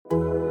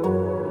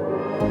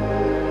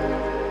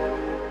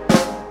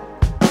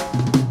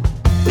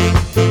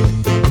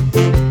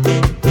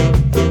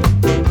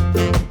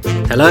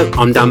Hello,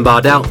 I'm Dan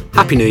Bardell.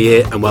 Happy New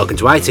Year and welcome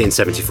to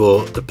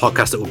 1874, the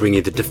podcast that will bring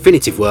you the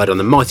definitive word on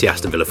the mighty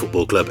Aston Villa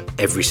Football Club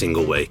every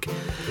single week.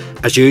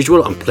 As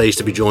usual, I'm pleased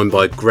to be joined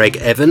by Greg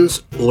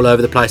Evans. All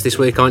over the place this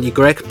week, aren't you,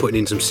 Greg? Putting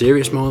in some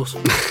serious miles.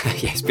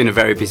 Yeah, it's been a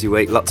very busy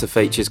week. Lots of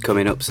features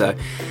coming up, so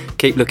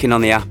keep looking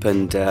on the app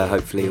and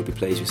hopefully you'll be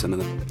pleased with some of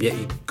them. Yeah,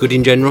 good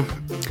in general?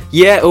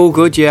 Yeah, all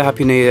good. Yeah,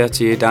 Happy New Year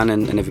to you, Dan,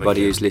 and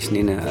everybody who's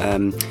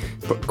listening.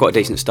 Quite a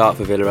decent start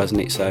for Villa,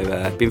 hasn't it?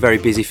 So been very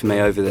busy for me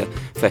over the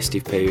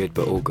festive period,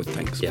 but all good,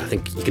 thanks. Yeah, I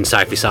think you can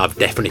safely say I've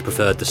definitely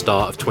preferred the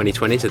start of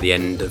 2020 to the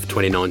end of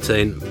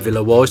 2019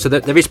 Villa-wise. So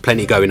there is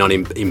plenty going on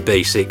in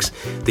B6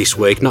 this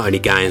week, not only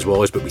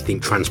games-wise, but we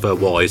think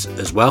transfer-wise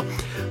as well.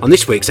 On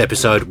this week's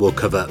episode, we'll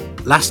cover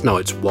last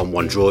night's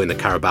 1-1 draw in the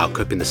Carabao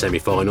Cup in the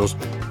semi-finals.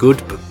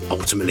 Good, but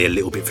ultimately a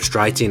little bit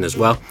frustrating as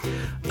well.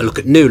 A look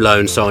at new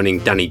loan signing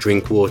Danny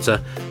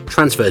Drinkwater.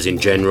 Transfers in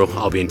general.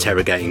 I'll be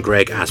interrogating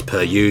Greg as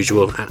per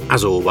usual. And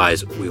as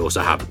always, we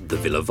also have the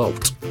Villa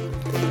Vault.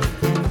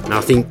 Now,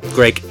 I think,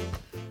 Greg,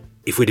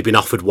 if we'd have been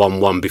offered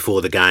 1-1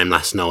 before the game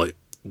last night,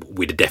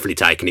 we'd have definitely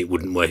taken it,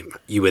 wouldn't we?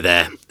 You were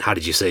there. How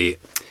did you see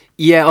it?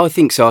 Yeah, I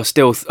think so. I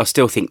still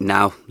think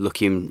now,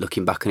 looking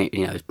back on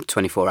it,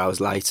 24 hours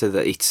later,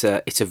 that it's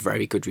a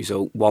very good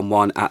result.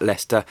 1-1 at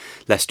Leicester.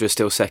 Leicester are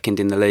still second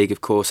in the league,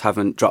 of course,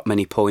 haven't dropped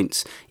many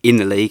points in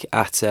the league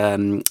at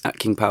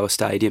King Power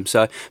Stadium.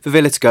 So for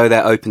Villa to go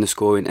there, open the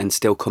scoring, and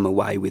still come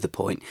away with a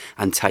point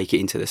and take it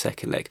into the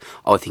second leg,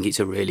 I think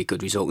it's a really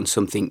good result and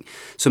something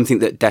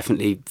that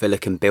definitely Villa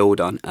can build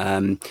on.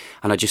 And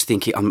I just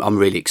think I'm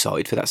really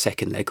excited for that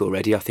second leg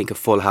already. I think a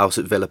full house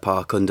at Villa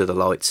Park under the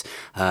lights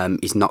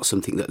is not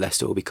something that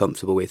Leicester will be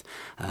comfortable with,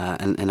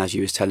 and as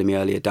you was telling me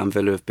earlier, Dan,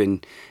 Villa have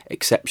been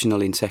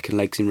exceptional in second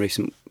legs in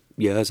recent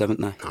years,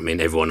 haven't they? I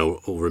mean, everyone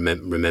will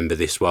remember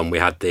this one. We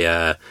had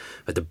the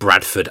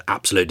Bradford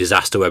absolute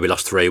disaster where we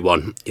lost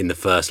 3-1 in the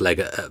first leg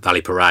at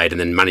Valley Parade,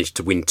 and then managed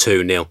to win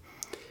 2-1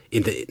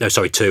 in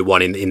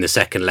the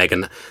second leg,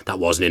 and that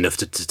wasn't enough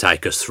to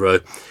take us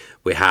through.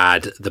 We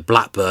had the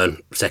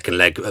Blackburn second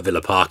leg at Villa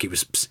Park. It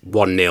was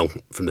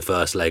 1-0 from the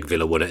first leg.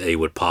 Villa won at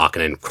Ewood Park,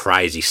 and then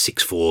crazy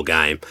 6-4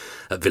 game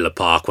at Villa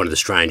Park. One of the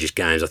strangest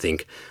games I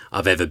think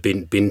I've ever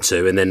been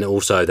to. And then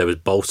also there was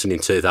Bolton in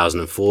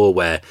 2004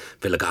 where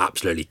Villa got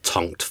absolutely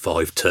tonked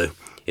 5-2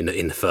 in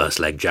the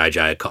first leg.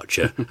 JJ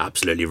Okocha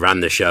absolutely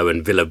ran the show,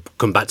 and Villa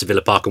come back to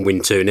Villa Park and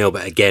win 2-0.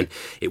 But again,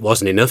 it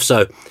wasn't enough.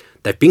 So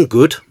they've been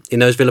good in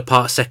those Villa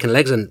Park second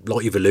legs, and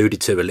like you've alluded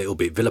to a little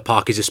bit, Villa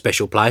Park is a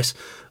special place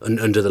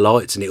under the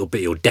lights, and it'll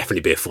definitely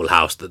be a full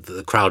house.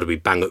 The crowd will be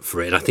bang up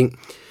for it, and I think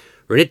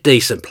we're in a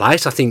decent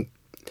place. I think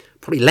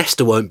probably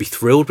Leicester won't be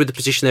thrilled with the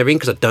position they're in,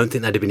 because I don't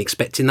think they'd have been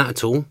expecting that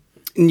at all.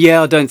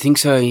 Yeah, I don't think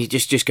so.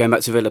 Just going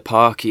back to Villa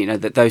Park,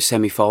 that those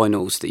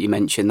semi-finals that you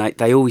mentioned,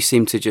 they always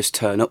seem to just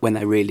turn up when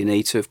they really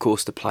need to. Of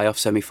course, the playoff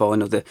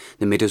semi-final, the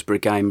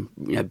Middlesbrough game,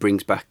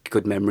 brings back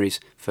good memories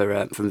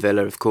from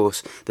Villa. Of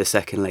course, the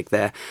second leg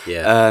there.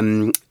 Yeah.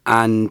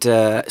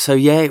 So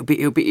yeah,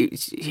 it'll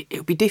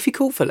be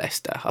difficult for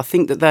Leicester. I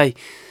think that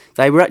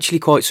they were actually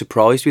quite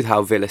surprised with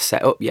how Villa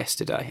set up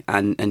yesterday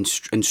and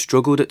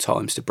struggled at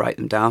times to break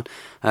them down.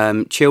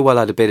 Chilwell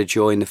had a bit of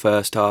joy in the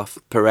first half,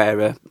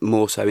 Pereira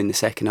more so in the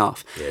second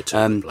half. Yeah,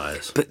 two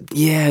players. But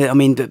yeah, I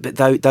mean, but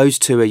those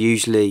two are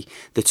usually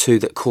the two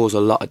that cause a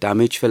lot of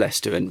damage for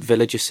Leicester, and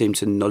Villa just seem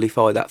to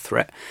nullify that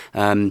threat.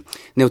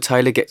 Neil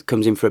Taylor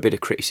comes in for a bit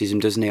of criticism,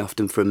 doesn't he,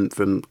 often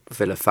from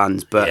Villa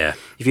fans. But yeah,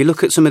 if you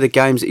look at some of the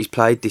games that he's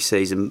played this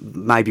season,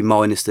 maybe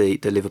minus the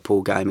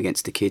Liverpool game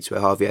against the Kids,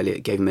 where Harvey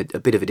Elliott gave him a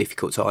bit of a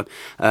difficult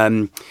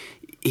time.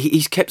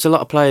 He's kept a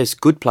lot of players,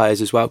 good players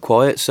as well,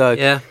 quiet. So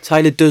yeah,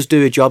 Taylor does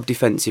do a job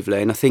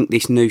defensively, and I think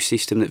this new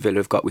system that Villa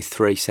have got with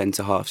 3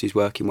 centre halves is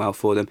working well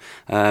for them.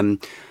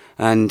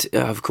 And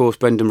of course,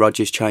 Brendan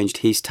Rodgers changed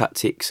his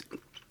tactics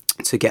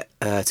to get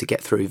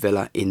through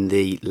Villa in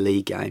the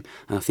league game,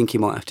 and I think he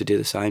might have to do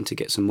the same to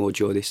get some more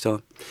joy this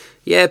time.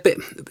 Yeah, but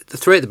the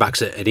three at the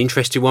back's an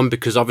interesting one,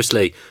 because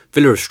obviously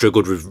Villa have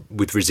struggled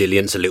with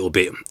resilience a little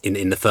bit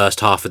in the first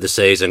half of the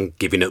season,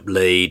 giving up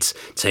leads.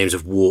 Teams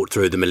have walked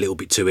through them a little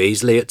bit too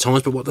easily at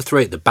times, but what the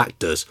three at the back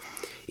does,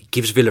 it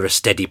gives Villa a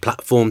steady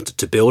platform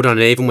to build on,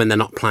 and even when they're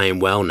not playing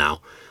well now,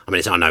 I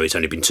know it's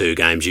only been 2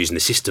 games using the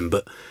system,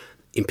 but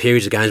in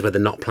periods of games where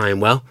they're not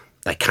playing well,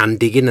 they can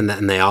dig in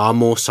and they are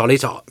more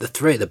solid. The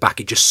three at the back,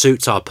 it just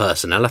suits our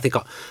personnel. I think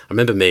I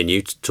remember me and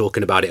you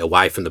talking about it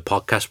away from the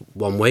podcast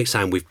one week,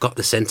 saying we've got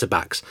the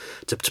centre-backs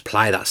to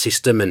play that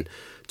system, and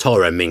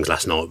Tyrone Mings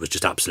last night was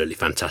just absolutely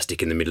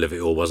fantastic in the middle of it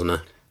all, wasn't he?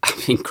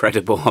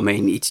 Incredible. I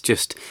mean,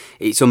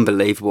 it's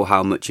unbelievable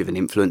how much of an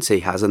influence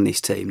he has on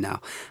this team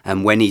now.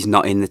 And when he's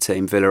not in the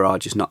team, Villa are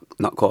just not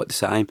quite the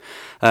same.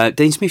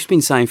 Dean Smith's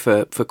been saying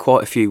for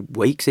quite a few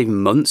weeks, even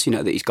months,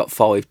 that he's got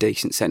 5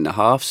 decent centre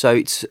halves. So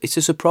it's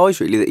a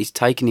surprise really that he's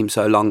taken him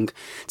so long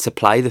to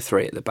play the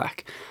 3 at the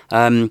back.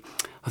 I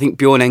think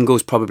Bjorn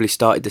Engels probably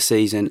started the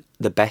season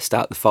the best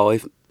out of the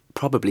 5.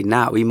 probably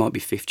now he might be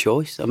fifth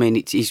choice. I mean,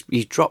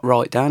 he's dropped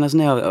right down,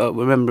 hasn't he? I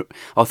remember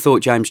I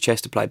thought James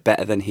Chester played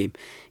better than him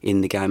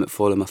in the game at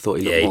Fulham. I thought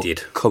he looked more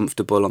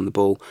comfortable on the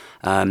ball,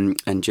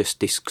 and just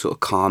this sort of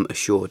calm,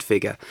 assured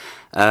figure.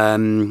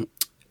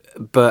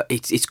 But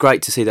it's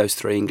great to see those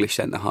three English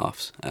centre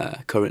halves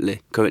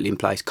currently in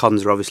place.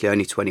 Cons are obviously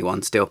only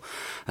 21 still,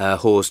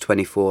 Hawes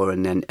 24,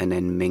 and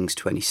then Mings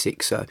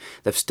 26. So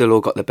they've still all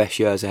got the best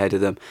years ahead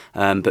of them.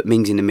 But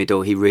Mings in the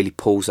middle, he really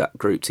pulls that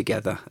group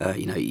together.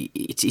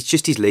 It's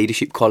just his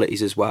leadership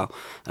qualities as well.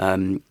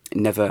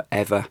 Never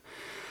ever.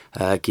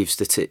 Gives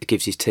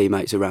his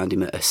teammates around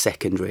him a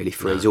second really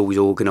free. No. He's always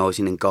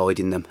organising and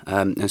guiding them.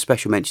 And a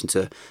special mention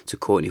to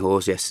Courtney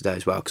Hawes yesterday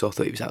as well, because I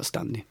thought he was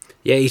outstanding.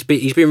 Yeah, he's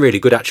been really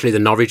good actually. The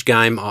Norwich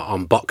game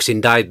on Boxing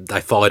Day,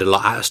 they fired a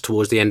lot at us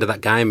towards the end of that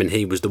game, and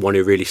he was the one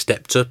who really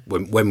stepped up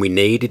when we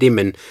needed him.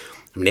 And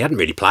I mean, he hadn't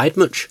really played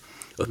much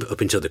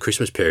up until the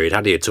Christmas period,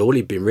 had he at all?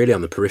 He'd been really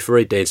on the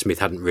periphery. Dean Smith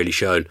hadn't really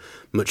shown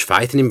much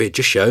faith in him, but it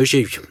just shows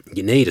you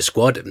need a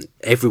squad.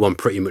 Everyone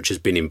pretty much has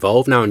been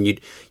involved now, and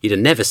you'd have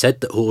never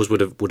said that Hawes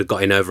would have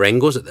got in over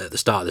Engels at the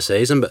start of the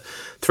season, but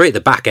three at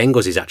the back,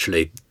 Engels is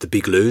actually the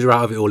big loser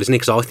out of it all, isn't he?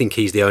 Because I think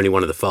he's the only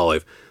one of the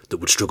five that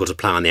would struggle to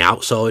play on the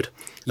outside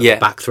of the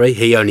back three.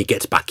 He only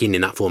gets back in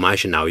that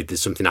formation now if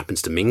something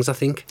happens to Mings, I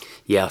think.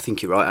 Yeah, I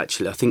think you're right,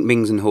 actually. I think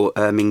Mings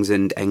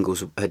and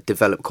Engels had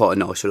developed quite a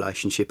nice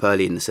relationship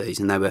early in the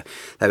season. They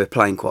were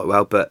playing quite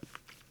well, but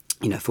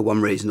for one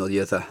reason or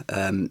the other,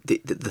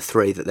 the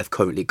three that they've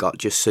currently got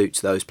just suits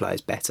those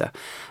players better.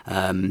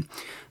 I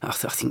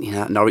think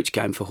that Norwich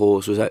game for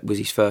Hawes was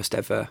his first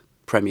ever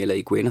Premier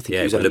League win. I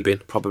think it was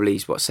probably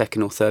his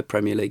second or third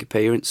Premier League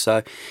appearance.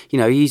 So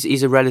he's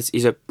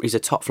a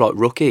top flight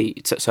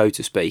rookie, so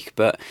to speak.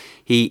 But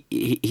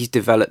he's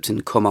developed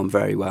and come on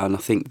very well, and I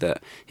think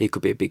that he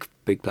could be a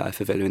big player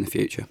for Villa in the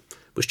future.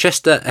 Was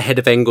Chester ahead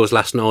of Engels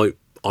last night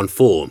on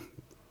form?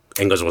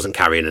 Engels wasn't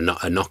carrying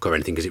a knock or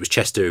anything, because it was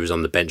Chester who was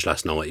on the bench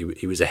last night.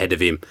 He was ahead of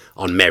him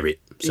on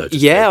merit. So to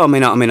speak. I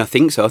mean, I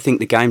think so. I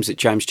think the games that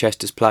James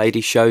Chester's played,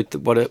 he showed that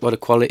what a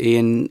quality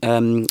and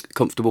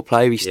comfortable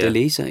player he still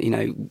is.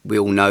 We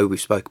all know,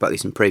 we've spoke about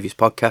this in previous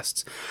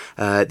podcasts,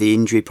 the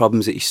injury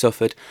problems that he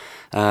suffered.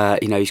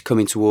 He's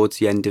coming towards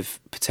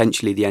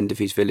potentially the end of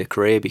his Villa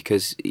career,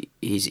 because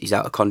he's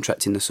out of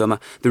contract in the summer.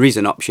 There is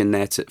an option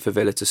there for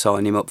Villa to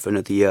sign him up for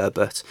another year,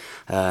 but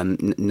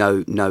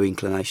no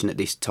inclination at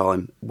this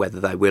time whether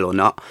they will or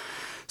not.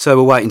 So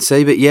we'll wait and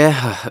see. But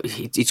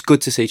it's good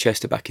to see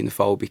Chester back in the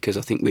fold, because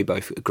I think we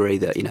both agree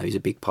that he's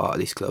a big part of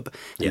this club,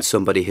 and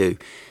somebody who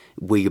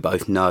we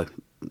both know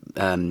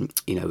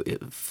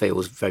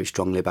feels very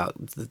strongly about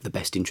the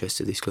best interests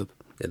of this club.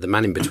 Yeah, the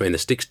man in between the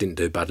sticks didn't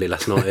do badly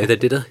last night either,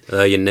 did he?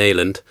 Ian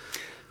Neeland.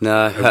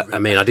 No, I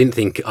mean, I didn't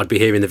think I'd be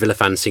hearing the Villa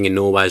fans singing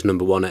Norway's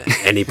number one at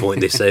any point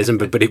this season,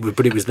 but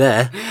it was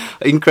there.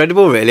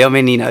 Incredible, really. I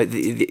mean,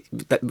 the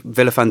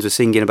Villa fans were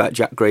singing about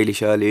Jack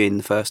Grealish earlier in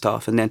the first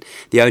half, and then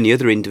the only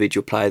other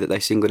individual player that they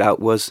singled out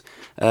was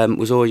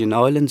Orjan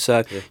Ireland.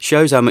 So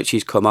shows how much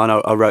he's come on.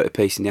 I wrote a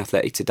piece in the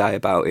Athletic today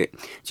about it,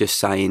 just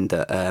saying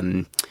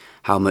that.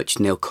 How much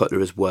Neil Cutler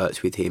has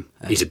worked with him.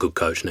 He's a good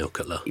coach, Neil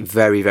Cutler.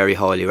 Very, very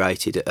highly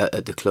rated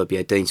at the club.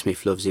 Yeah, Dean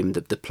Smith loves him.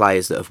 The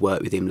players that have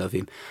worked with him love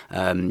him.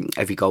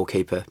 Every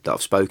goalkeeper that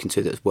I've spoken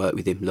to that's worked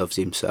with him loves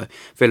him. So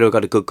Villa have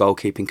got a good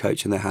goalkeeping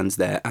coach on their hands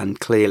there, and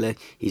clearly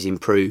he's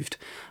improved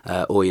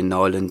Orjan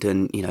Ireland,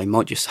 and he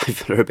might just save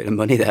Villa a bit of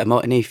money there,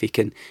 mightn't he, if he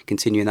can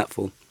continue in that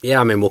form.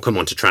 Yeah, I mean, we'll come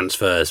on to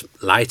transfers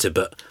later,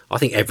 but I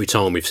think every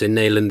time we've seen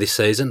Neeland this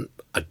season,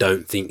 I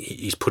don't think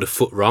he's put a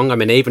foot wrong. I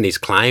mean, even his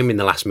claim in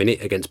the last minute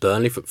against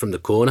Burnley from the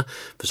corner,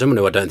 for someone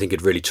who I don't think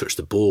had really touched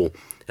the ball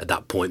at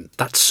that point,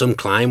 that's some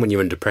claim when you're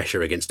under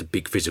pressure against a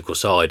big physical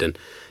side. And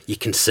you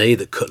can see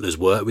that Cutler's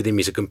worked with him.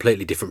 He's a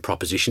completely different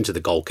proposition to the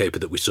goalkeeper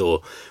that we saw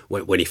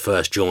when he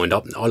first joined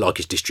up. I like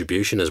his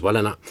distribution as well.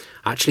 And I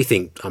actually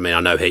think, I mean,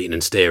 I know Heaton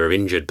and Steer are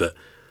injured, but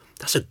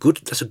that's a good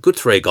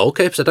three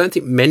goalkeepers. I don't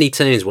think many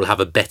teams will have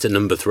a better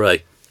number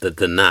three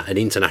than that, an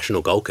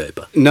international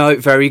goalkeeper. No,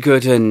 very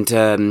good. And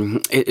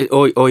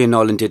Orjan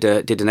Ireland did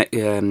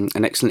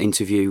an excellent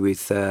interview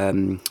with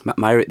Matt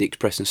Mayer at the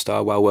Express and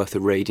Star, well worth a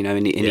read.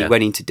 And he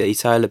went into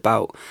detail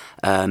about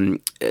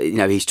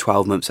he's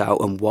 12 months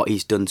out and what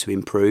he's done to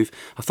improve.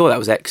 I thought that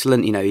was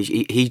excellent.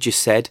 He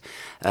just said,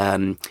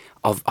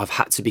 I've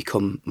had to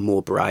become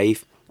more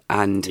brave.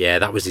 And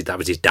that was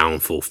his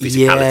downfall,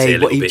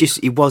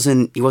 physicality. He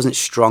wasn't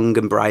strong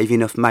and brave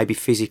enough, maybe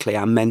physically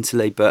and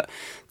mentally. But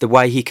the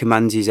way he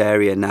commands his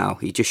area now,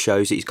 he just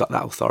shows that he's got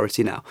that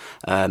authority now.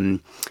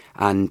 And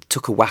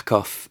took a whack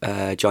off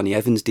Johnny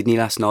Evans, didn't he,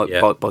 last night,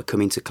 by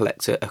coming to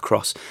collect a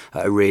cross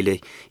at a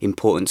really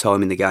important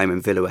time in the game,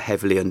 and Villa were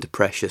heavily under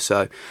pressure.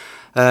 So.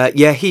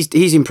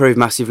 He's improved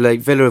massively.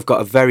 Villa have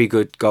got a very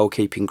good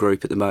goalkeeping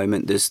group at the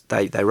moment.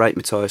 They rate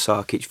Mateo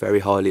Sarkic very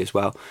highly as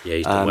well. Yeah,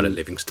 he's done well at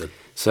Livingston.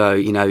 So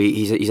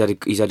he's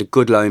had a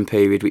good loan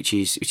period, which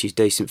is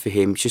decent for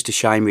him. It's just a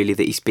shame really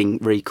that he's been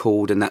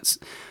recalled, and that's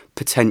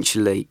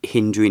potentially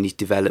hindering his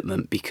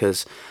development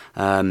because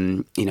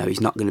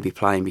he's not going to be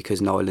playing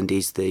because Nyland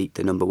is the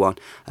number one,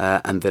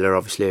 and Villa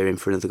obviously are in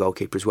for another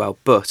goalkeeper as well.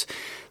 But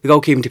the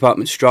goalkeeping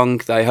department's strong.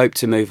 They hope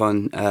to move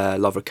on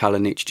Lovre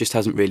Kalinic. Just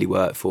hasn't really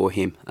worked for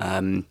him.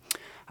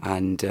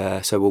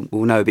 So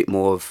we'll know a bit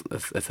more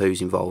of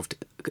who's involved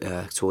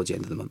towards the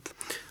end of the month.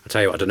 I'll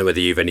tell you what, I don't know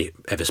whether you've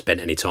ever spent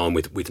any time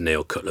with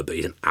Neil Cutler, but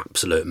he's an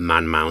absolute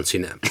man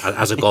mountain.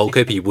 As a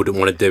goalkeeper, you wouldn't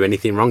want to do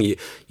anything wrong. You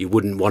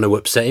wouldn't want to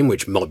upset him,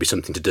 which might be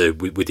something to do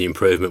with the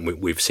improvement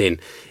we've seen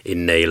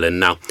in Neil. And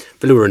now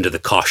Villa were under the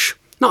cosh.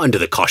 Not under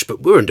the cosh,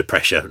 but we're under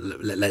pressure,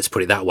 let's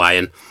put it that way.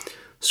 And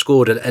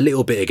scored a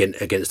little bit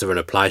against the run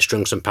of play,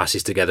 strung some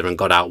passes together and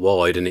got out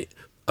wide, and it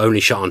only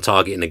shot on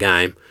target in the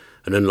game.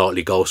 An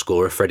unlikely goal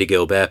scorer, Freddie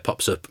Gilbert,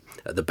 pops up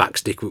at the back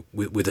stick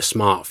with a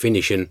smart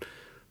finish, and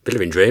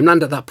Villa in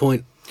dreamland at that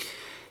point.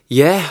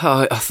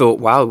 Yeah, I thought,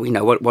 wow,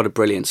 what a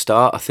brilliant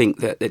start. I think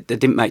that they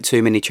didn't make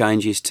too many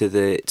changes to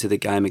the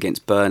game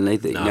against Burnley.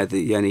 No.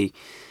 The only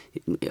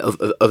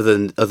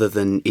other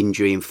than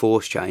injury and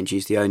force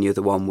changes, the only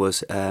other one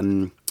was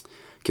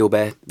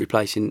Gilbert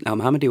replacing Al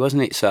Mohammadi,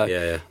 wasn't it? So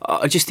yeah.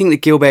 I just think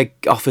that Gilbert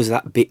offers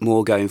that bit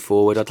more going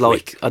forward. I'd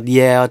like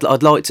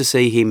to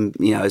see him,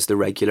 as the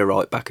regular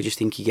right back. I just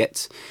think he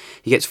gets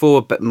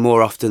forward, but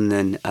more often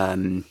than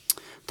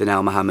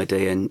Al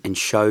Mohammadi, and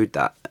showed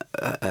that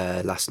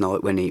last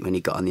night when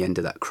he got on the end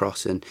of that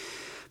cross. And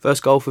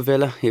first goal for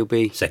Villa, he'll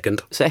be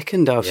second.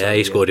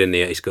 He scored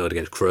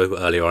against Crewe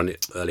earlier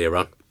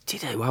on.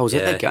 Did he? Wow, was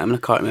it that game? I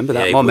can't remember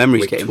that. My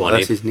memory's getting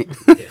worse, isn't it?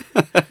 Yeah.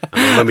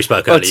 When we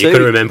spoke earlier, you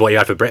couldn't remember what you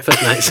had for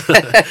breakfast,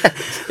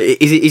 mate.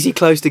 Is he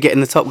close to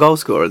getting the top goal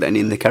scorer then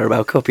in the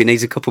Carabao Cup? He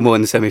needs a couple more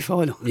in the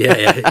semi-final.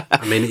 Yeah.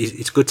 I mean,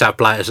 it's good to have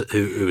players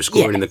who are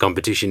scoring in the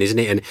competition, isn't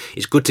it? And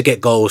it's good to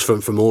get goals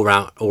from all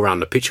around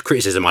the pitch.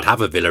 Criticism I'd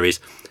have of Villa is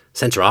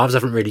centre halves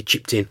haven't really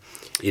chipped in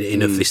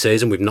enough this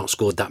season. We've not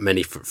scored that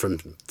many from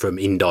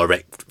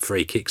indirect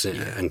free kicks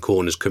and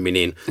corners coming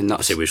in. And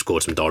obviously we've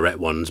scored some direct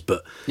ones,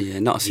 but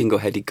not a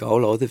single-headed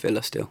goal either,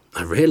 Villa still.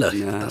 Oh,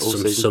 really?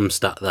 That's some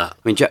stat that. I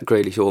mean, Jack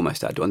Grealish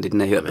almost had one, didn't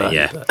he?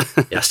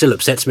 It still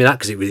upsets me that,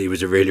 because it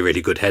was a really,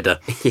 really good header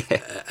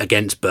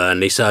against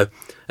Burnley. So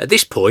at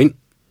this point,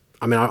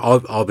 I mean, I'm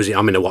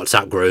in a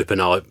WhatsApp group,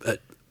 and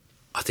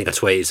I think I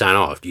tweeted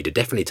saying, you'd have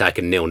definitely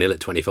taken 0-0 at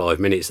 25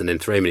 minutes, and then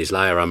 3 minutes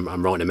later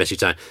I'm writing a message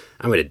saying,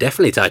 I would have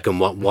definitely taken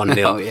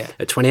 1-0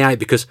 at 28,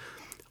 because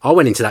I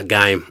went into that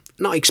game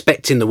not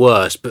expecting the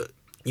worst, but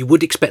you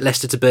would expect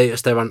Leicester to beat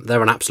us. They're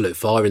on absolute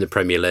fire in the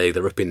Premier League.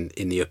 They're up in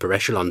the upper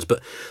echelons,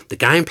 but the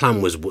game plan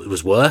was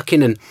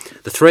working, and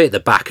the three at the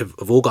back have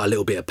all got a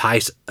little bit of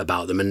pace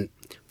about them, and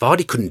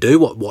Vardy couldn't do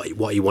what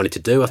he wanted to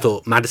do. I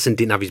thought Maddison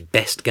didn't have his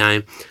best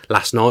game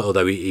last night,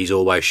 although he's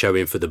always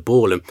showing for the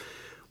ball, and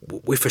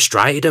we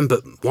frustrated them.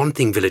 But one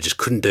thing Villa just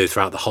couldn't do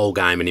throughout the whole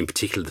game, and in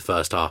particular the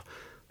first half,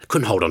 they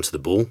couldn't hold on to the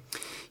ball.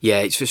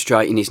 Yeah, it's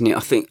frustrating, isn't it? I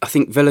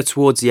think Villa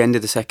towards the end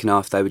of the second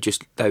half, they're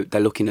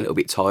looking a little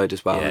bit tired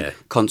as well. Yeah.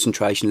 And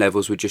concentration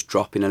levels were just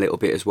dropping a little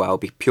bit as well,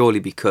 purely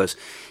because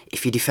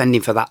if you're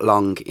defending for that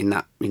long in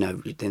that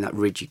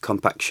rigid,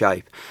 compact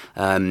shape,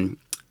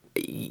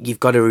 you've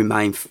got to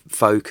remain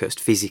focused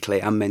physically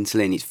and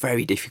mentally, and it's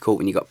very difficult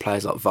when you've got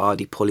players like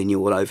Vardy pulling you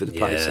all over the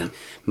place, and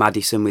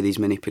Maddison with his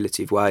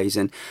manipulative ways,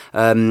 and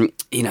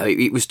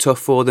it was tough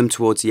for them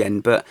towards the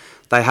end, but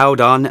they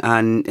held on,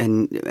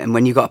 and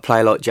when you've got a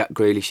player like Jack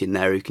Grealish in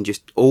there who can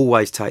just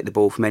always take the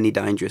ball from any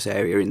dangerous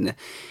area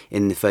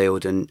in the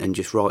field and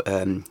just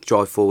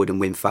drive forward and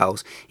win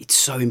fouls, it's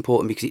so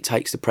important because it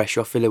takes the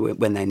pressure off Villa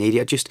when they need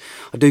it.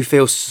 I do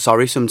feel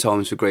sorry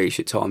sometimes for Grealish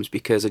at times,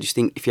 because I just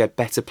think if you had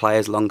better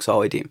players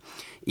alongside him,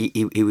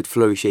 he would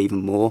flourish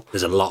even more.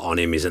 There's a lot on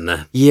him, isn't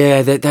there?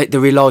 Yeah, they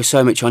rely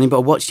so much on him, but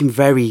I watched him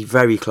very,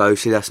 very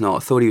closely last night. I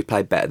thought he would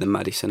play better than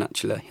Maddison,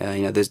 actually.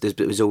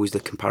 There's always the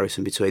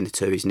comparison between the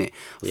two, isn't it?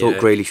 I thought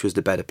Grealish was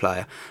the better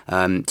player.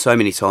 So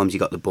many times he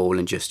got the ball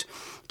and just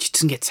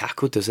doesn't get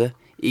tackled, does he?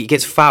 He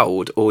gets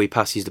fouled or he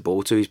passes the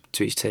ball to his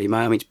teammate.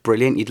 I mean, it's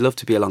brilliant. You'd love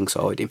to be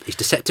alongside him. He's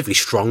deceptively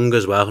strong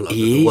as well.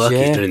 The work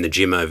he's done in the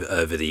gym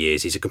over the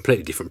years, he's a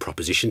completely different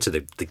proposition to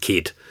the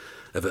kid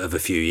of a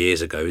few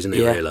years ago, isn't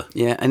he, really?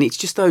 Yeah, and it's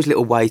just those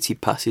little weighted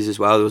passes as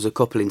well. There was a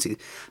couple into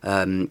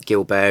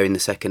Gilbert in the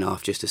second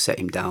half just to set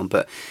him down,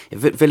 but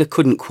Villa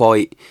couldn't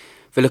quite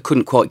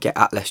get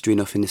at Leicester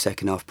enough in the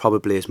second half,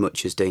 probably as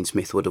much as Dean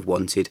Smith would have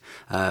wanted.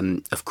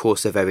 Of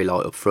course, they're very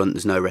light up front.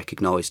 There's no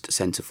recognised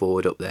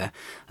centre-forward up there.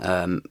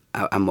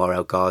 Anwar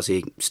El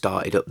Ghazi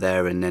started up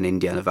there, and then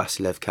Indiana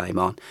Vassilev came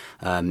on.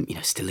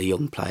 Still a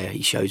young player.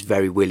 He shows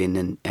very willing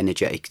and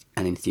energetic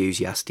and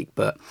enthusiastic,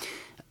 but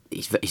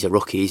he's a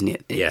rookie, isn't he?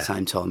 At the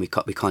same time, we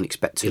can't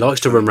expect to. He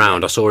likes to run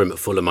round. I saw him at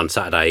Fulham on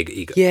Saturday.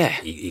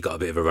 He got a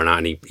bit of a run out,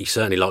 and he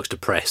certainly likes to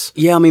press.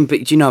 Yeah, I mean,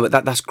 but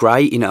that's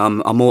great.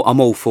 I'm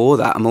all for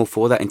that. I'm all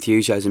for that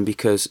enthusiasm,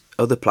 because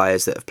other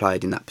players that have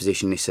played in that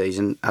position this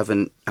season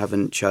haven't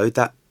showed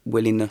that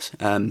willingness.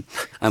 And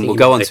we'll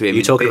go on to him.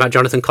 You talking about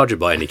Jonathan Codger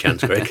by any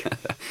chance, Greg?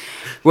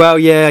 Well,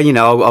 yeah,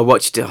 I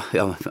watched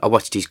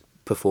his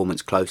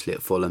performance closely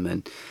at Fulham,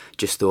 and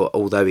just thought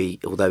although he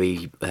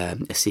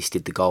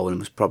assisted the goal and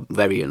was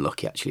very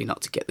unlucky actually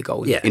not to get the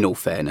goal. In all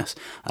fairness,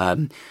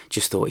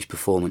 just thought his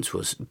performance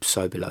was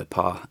so below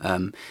par.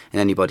 And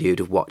anybody who'd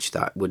have watched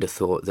that would have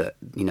thought that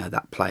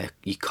that player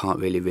you can't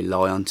really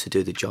rely on to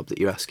do the job that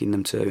you're asking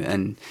them to.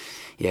 And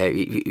yeah,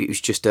 it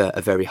was just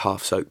a very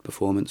half-soaked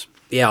performance.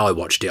 Yeah, I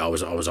watched it. I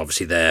was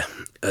obviously there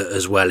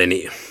as well, and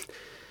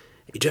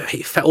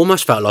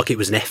almost felt like it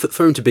was an effort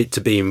for him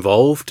to be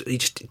involved. He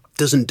just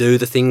doesn't do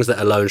the things that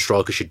a lone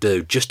striker should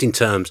do, just in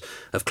terms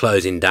of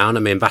closing down.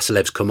 I mean,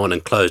 Vasilev's come on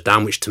and closed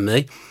down, which to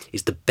me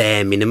is the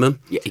bare minimum.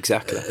 Yeah,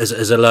 exactly.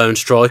 As a lone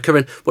striker.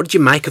 And what did you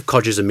make of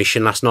Codger's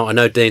omission last night? I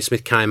know Dean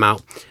Smith came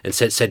out and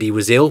said he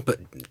was ill, but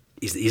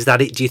is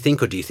that it, do you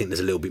think? Or do you think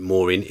there's a little bit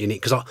more in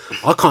it? Because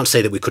I can't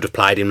say that we could have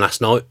played him last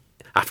night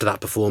after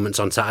that performance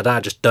on Saturday. I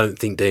just don't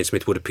think Dean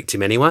Smith would have picked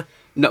him anyway.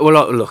 No,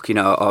 well, look,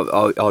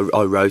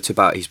 I wrote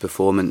about his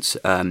performance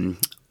on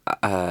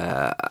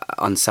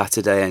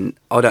Saturday, and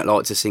I don't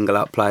like to single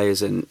out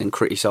players and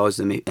criticise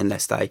them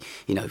unless they,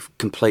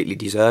 completely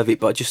deserve it.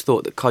 But I just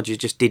thought that Codger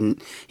just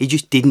didn't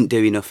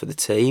do enough for the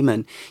team,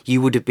 and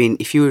you would have been,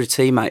 if you were a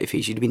teammate of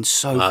his, you'd have been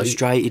so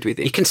frustrated with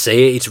him. You can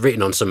see it; it's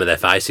written on some of their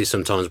faces.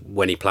 Sometimes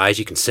when he plays,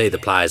 you can see the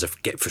players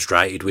get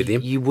frustrated with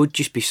him. You would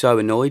just be so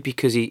annoyed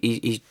because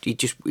he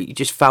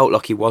just felt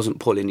like he wasn't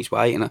pulling his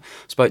weight. And I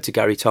spoke to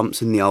Gary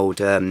Thompson, the old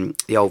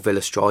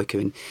Villa striker,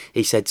 and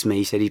he said to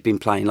me, he's been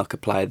playing like a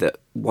player that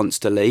wants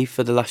to leave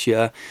for the last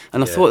year,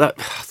 and I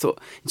thought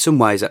in some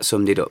ways that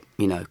summed it up,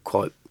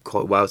 quite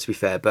well, to be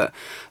fair. But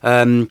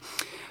I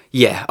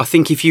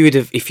think if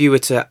you were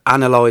to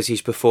analyse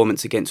his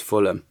performance against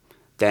Fulham,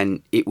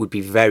 then it would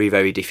be very,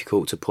 very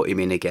difficult to put him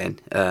in again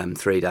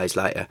 3 days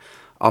later.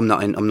 I'm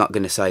not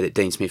going to say that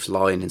Dean Smith's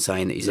lying and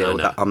saying that he's ill.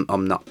 No.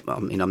 I'm not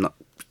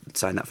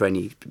saying that for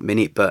any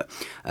minute, but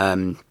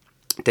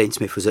Dean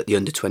Smith was at the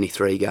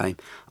under-23 game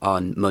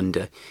on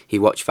Monday. He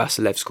watched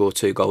Vasilev score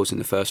 2 goals in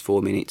the first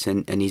 4 minutes,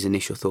 and his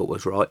initial thought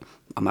was, right,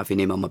 I'm having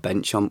him on my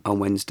bench on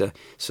Wednesday.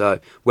 So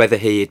whether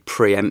he had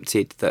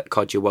preempted that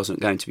Codger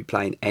wasn't going to be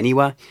playing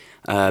anyway,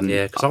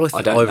 because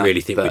I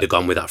really think we'd have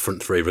gone with that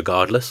front three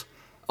regardless.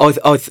 I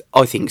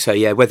think so,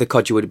 yeah. Whether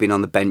Codger would have been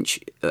on the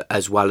bench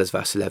as well as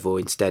Vasilev or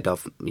instead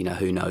of,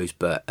 who knows.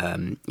 But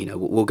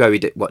we'll go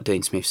with what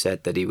Dean Smith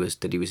said, that he was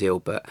ill.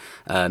 But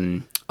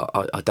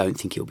I don't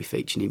think he'll be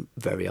featuring him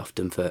very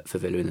often for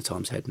Villa in the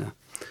times ahead now.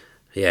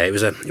 Yeah, it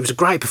was a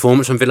great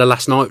performance from Villa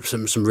last night.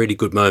 Some really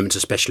good moments,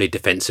 especially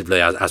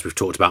defensively, as we've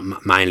talked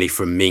about, mainly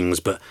from Mings.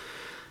 But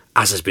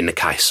as has been the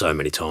case so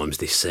many times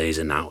this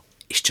season now,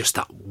 it's just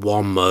that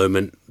one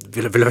moment.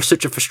 Villa are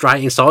such a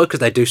frustrating side because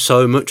they do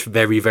so much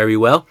very, very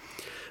well.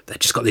 They've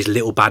just got these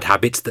little bad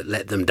habits that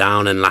let them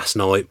down. And last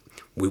night,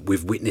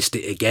 we've witnessed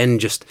it again,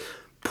 just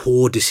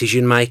poor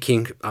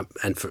decision-making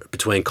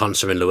between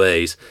Konsa and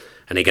Luiz.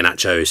 And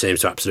Iheanacho, who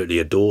seems to absolutely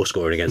adore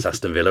scoring against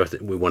Aston Villa. I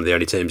think we're one of the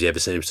only teams he ever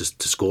seems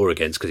to score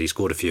against, because he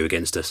scored a few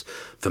against us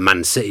for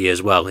Man City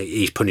as well.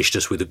 He's punished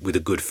us with a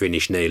good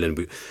finish, Neil,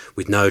 and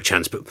with no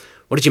chance. But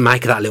what did you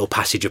make of that little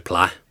passage of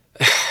play?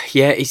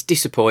 Yeah, it's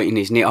disappointing,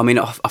 isn't it? I mean,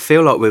 I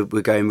feel like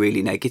we're going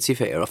really negative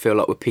here. I feel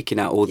like we're picking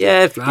out all the...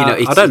 Yeah,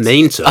 I don't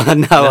mean to.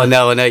 I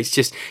know. It's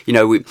just,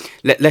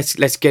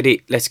 let's get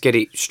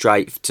it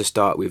straight to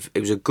start with. It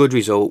was a good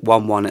result,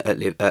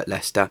 1-1 at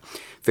Leicester.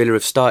 Villa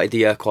have started the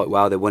year quite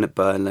well. They won at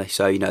Burnley,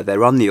 so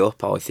they're on the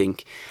up, I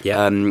think.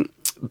 Yeah.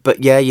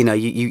 But yeah,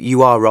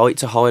 you are right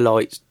to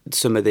highlight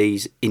some of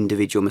these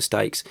individual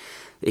mistakes.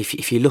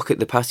 If you look at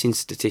the passing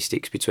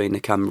statistics between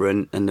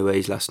Nakamura and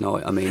Luiz last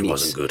night, I mean, it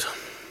wasn't good.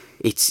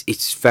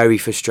 It's very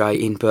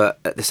frustrating, but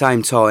at the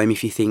same time,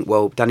 if you think,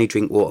 well, Danny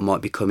Drinkwater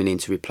might be coming in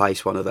to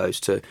replace one of those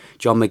two,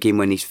 John McGinn,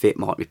 when he's fit,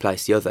 might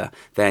replace the other,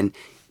 then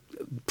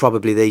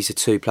probably these are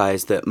two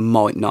players that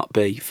might not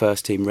be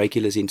first-team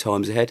regulars in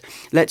times ahead.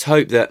 Let's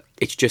hope that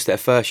it's just their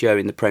first year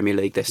in the Premier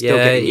League. They're still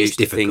getting used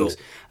to things.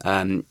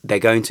 They're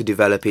going to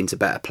develop into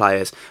better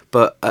players,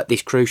 but at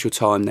this crucial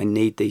time, they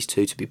need these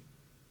two to be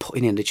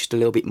putting in just a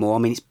little bit more. I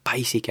mean, it's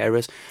basic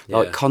errors.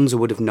 Like Konsa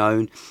would have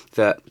known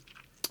that.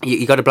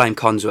 You got to blame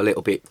Konsa a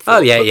little bit for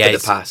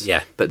the pass.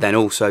 Yeah. But then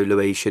also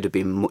Luiz should have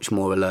been much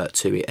more alert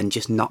to it and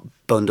just not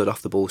bundled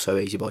off the ball so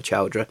easy by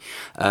Chowdhury.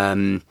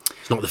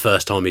 It's not the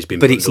first time he's been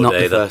bundled. But it's not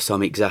either. The first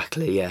time,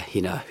 exactly, yeah.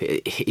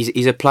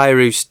 He's a player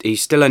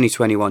he's still only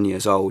 21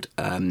 years old.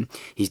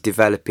 He's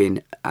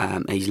developing,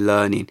 he's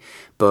learning,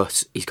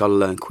 but he's got to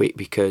learn quick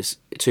because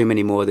too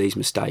many more of these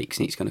mistakes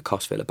and it's going to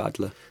cost Villa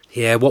badly.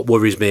 Yeah, what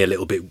worries me a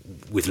little bit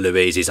with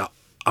Luiz is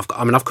I've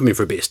come in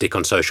for a bit of stick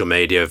on social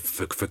media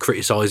for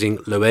criticising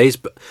Luiz,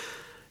 but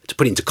to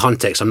put it into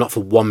context, I'm not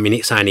for 1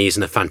 minute saying he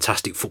isn't a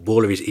fantastic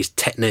footballer. His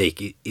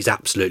technique is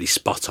absolutely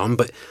spot on,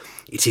 but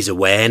it's his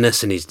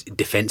awareness and his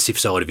defensive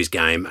side of his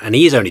game, and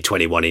he is only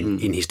 21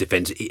 in his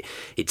defence.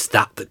 It's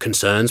that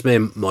concerns me.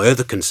 And my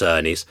other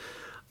concern is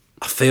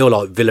I feel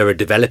like Villa are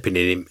developing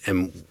in him,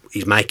 and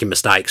he's making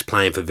mistakes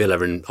playing for Villa,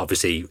 and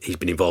obviously he's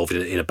been involved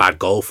in a bad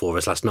goal for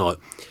us last night.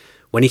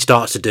 When he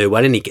starts to do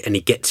well and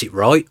he gets it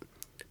right,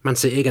 Man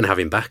City are going to have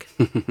him back.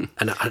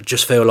 And I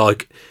just feel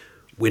like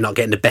we're not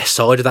getting the best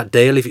side of that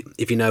deal,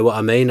 if you know what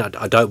I mean.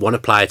 I don't want a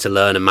player to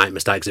learn and make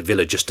mistakes at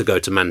Villa just to go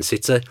to Man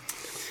City.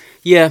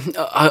 Yeah,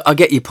 I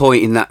get your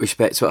point in that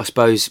respect, but I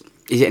suppose,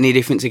 is it any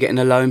different to getting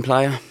a loan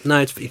player? No,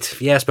 I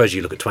suppose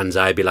you look at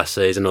Tuanzebe last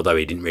season, although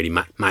he didn't really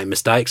make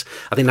mistakes.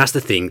 I think that's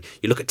the thing.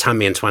 You look at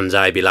Tammy and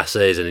Tuanzebe last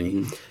season,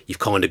 and you've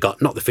kind of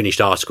got, not the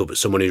finished article, but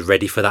someone who's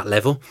ready for that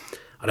level.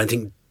 I don't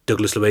think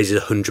Douglas Luiz is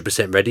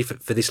 100% ready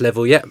for this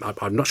level yet.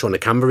 I'm not sure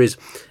Nakamba is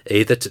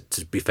either,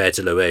 to be fair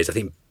to Luiz. I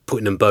think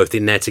putting them both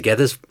in there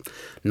together is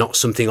not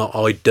something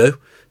I'd do,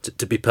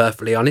 to be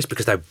perfectly honest,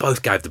 because they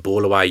both gave the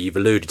ball away. You've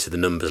alluded to the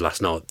numbers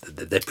last night.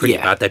 They're pretty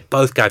bad. They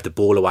both gave the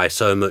ball away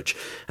so much,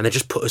 and they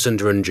just put us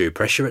under undue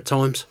pressure at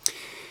times.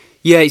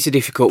 Yeah, it's a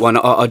difficult one.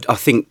 I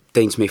think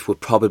Dean Smith would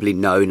probably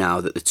know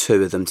now that the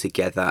two of them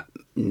together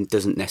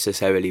doesn't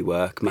necessarily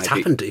work. Maybe. It's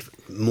happened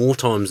more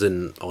times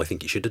than I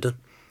think it should have done.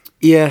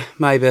 Yeah,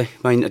 maybe.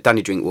 I mean,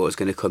 Danny Drinkwater's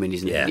going to come in,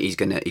 isn't he? Yeah. He's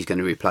going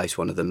to replace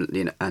one of them,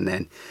 and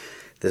then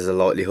there's a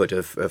likelihood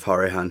of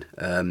Horehan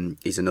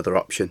is another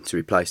option to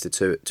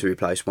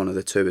replace one of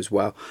the two as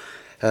well.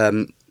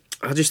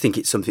 I just think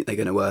it's something they're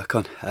going to work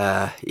on.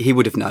 He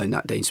would have known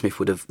that. Dean Smith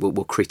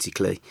will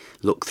critically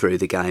look through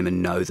the game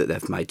and know that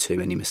they've made too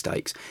many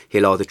mistakes.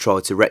 He'll either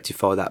try to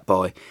rectify that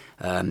by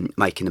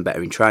making them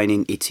better in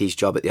training. It's his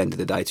job at the end of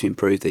the day to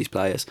improve these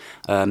players,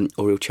 or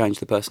he'll change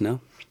the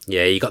personnel.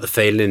 Yeah, you got the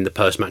feeling in the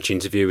post-match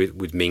interview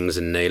with Mings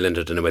and Neeland,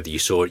 I don't know whether you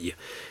saw it,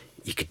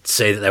 you could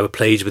see that they were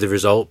pleased with the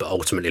result, but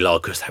ultimately,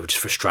 like us, they were just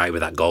frustrated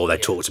with that goal. They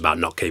talked about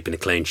not keeping a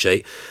clean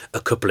sheet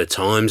a couple of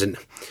times, and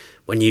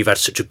when you've had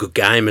such a good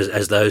game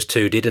as those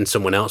two did, and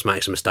someone else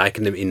makes a mistake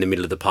in the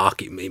middle of the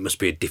park, it must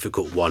be a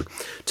difficult one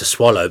to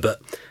swallow.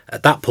 But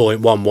at that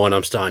point, 1-1,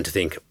 I'm starting to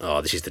think,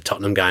 this is the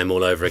Tottenham game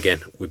all over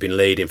again. We've been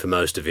leading for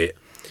most of it,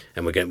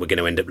 and we're going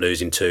to end up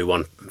losing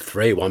 2-1,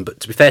 3-1. But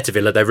to be fair to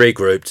Villa, they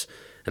regrouped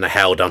and they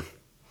held on.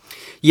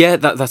 Yeah,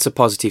 that's a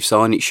positive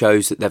sign. It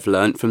shows that they've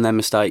learnt from their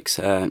mistakes,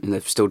 and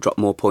they've still dropped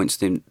more points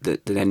than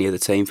any other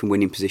team from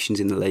winning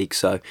positions in the league.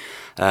 So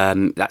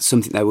that's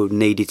something they would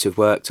needed to have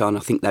worked on.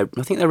 I think they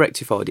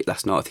rectified it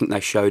last night. I think they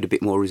showed a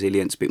bit more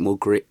resilience, a bit more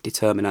grit,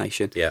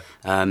 determination. Yeah.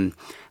 And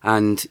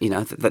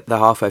they're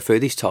halfway through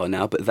this tie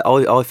now, but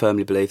I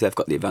firmly believe they've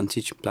got the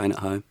advantage playing at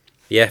home.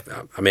 Yeah,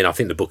 I mean, I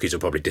think the bookies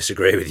will probably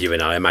disagree with you,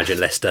 and I imagine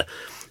Leicester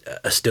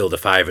are still the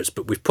favourites,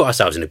 but we've put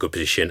ourselves in a good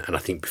position, and I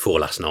think before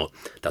last night,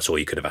 that's all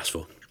you could have asked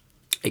for.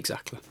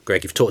 Exactly.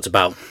 Greg, you've talked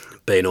about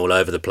being all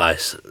over the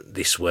place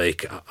this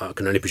week. I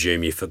can only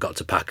presume you forgot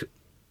to pack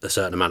a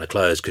certain amount of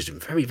clothes because you're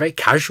very, very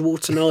casual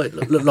tonight.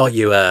 Look like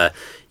you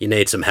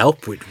need some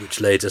help,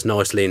 which leads us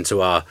nicely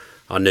into our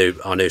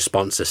new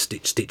sponsor,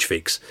 Stitch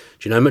Fix.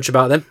 Do you know much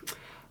about them?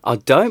 I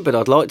don't, but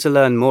I'd like to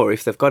learn more.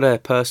 If they've got a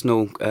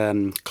personal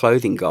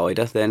clothing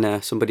guider,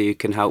 then somebody who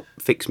can help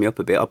fix me up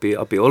a bit, I'll be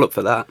all up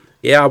for that.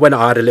 Yeah,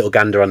 I had a little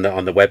gander on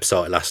the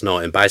website last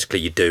night, and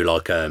basically you do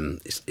like I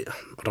don't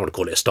want to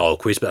call it a style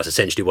quiz, but that's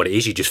essentially what it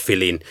is. You just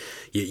fill in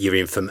your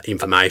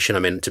information. I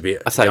mean, to be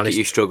honest,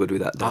 you struggled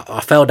with that.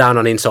 I fell down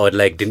on inside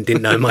leg.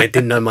 Didn't know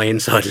my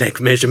inside leg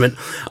measurement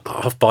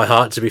off by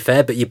heart. To be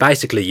fair, but you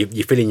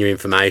fill in your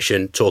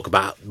information, talk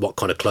about what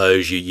kind of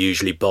clothes you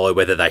usually buy,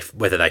 whether they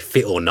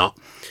fit or not.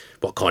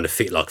 What kind of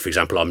fit, like for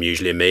example, I'm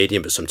usually a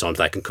medium, but sometimes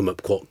they can come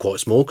up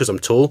quite small because I'm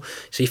tall.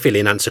 So you fill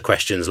in, answer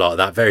questions like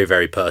that. Very,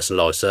 very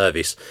personalised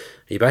service.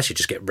 You basically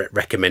just get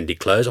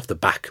recommended clothes off the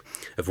back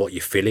of what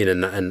you fill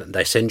in, and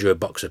they send you a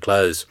box of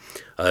clothes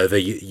over.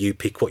 You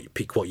pick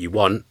what you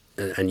want,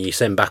 and you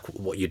send back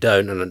what you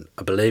don't. And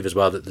I believe as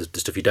well that the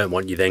stuff you don't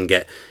want, you then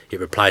get it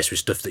replaced with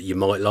stuff that you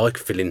might like.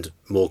 Fill in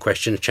more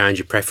questions, change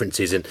your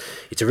preferences, and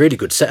it's a really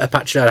good setup.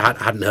 Actually, I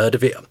hadn't heard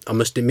of it, I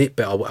must admit,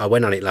 but I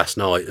went on it last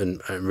night and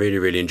really,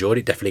 really enjoyed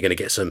it. Definitely going to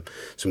get some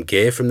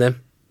gear from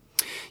them.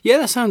 Yeah,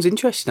 that sounds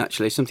interesting.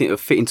 Actually, something that would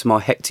fit into my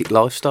hectic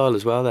lifestyle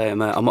as well. There,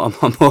 I'm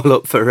all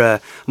up for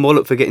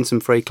getting some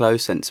free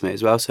clothes sent to me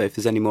as well. So if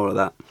there's any more of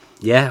that.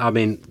 Yeah, I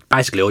mean,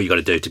 basically all you got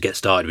to do to get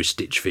started with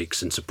Stitch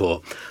Fix and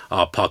support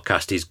our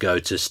podcast is go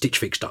to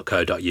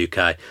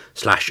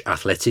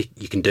stitchfix.co.uk/athletic.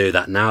 You can do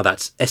that now.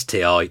 That's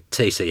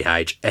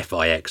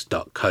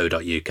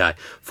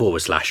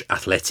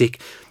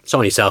stitchfix.co.uk/athletic.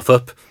 Sign yourself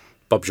up.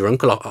 Bob's your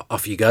uncle.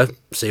 Off you go.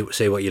 See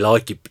what you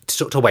like. You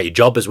talk about your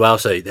job as well.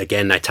 So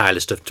again, they tailor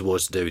stuff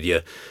towards to do with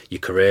your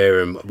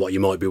career and what you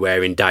might be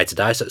wearing day to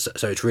day.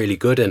 So it's really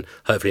good. And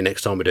hopefully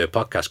next time we do a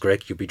podcast,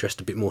 Greg, you'll be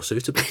dressed a bit more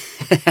suitable.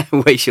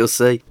 We shall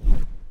see.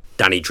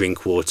 Danny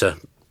Drinkwater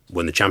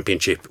won the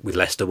championship with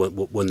Leicester.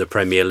 Won the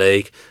Premier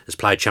League. Has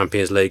played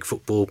Champions League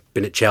football.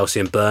 Been at Chelsea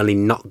and Burnley.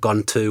 Not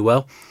gone too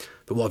well.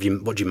 But what do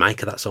you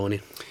make of that signing?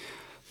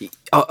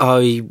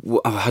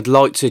 I'd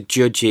like to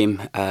judge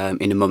him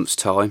in a month's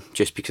time,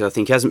 just because I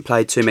think he hasn't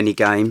played too many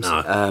games,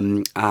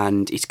 no.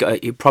 And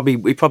it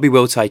probably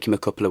will take him a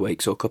couple of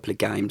weeks or a couple of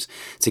games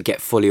to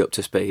get fully up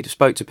to speed. I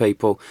spoke to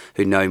people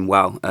who know him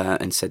well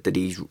and said that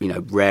he's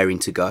raring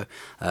to go.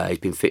 He's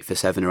been fit for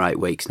 7 or 8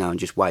 weeks now and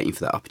just waiting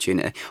for that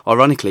opportunity.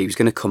 Ironically, he was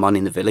going to come on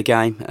in the Villa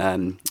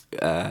game.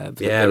 I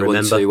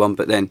remember 2-1.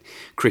 But then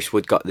Chris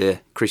Wood got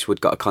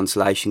a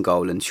consolation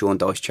goal, and Sean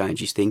Dyche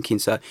changed his thinking.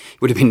 So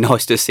it would have been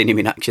nice to have seen him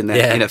in action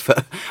there,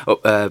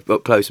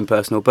 up close and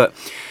personal. But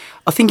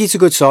I think it's a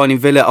good signing.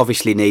 Villa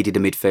obviously needed a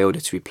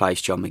midfielder to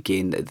replace John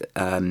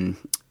McGinn,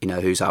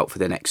 who's out for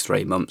the next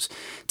 3 months.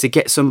 To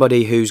get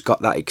somebody who's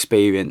got that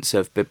experience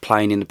of been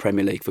playing in the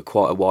Premier League for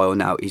quite a while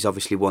now, he's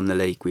obviously won the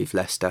league with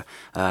Leicester.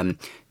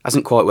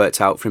 Hasn't quite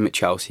worked out for him at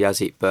Chelsea, has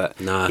it? But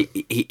no.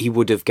 he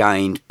would have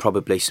gained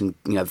probably some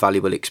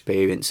valuable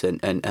experience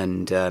and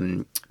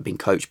been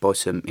coached by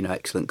some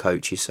excellent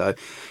coaches. So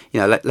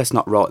let's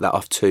not write that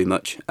off too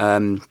much.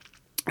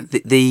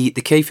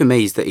 The key for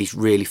me is that he's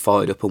really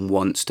fired up and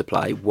wants to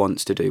play,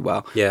 wants to do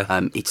well. Yeah,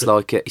 it's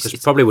like it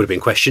probably would have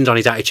been questions on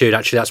his attitude.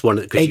 Actually, that's one.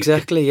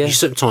 Exactly. You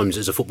sometimes,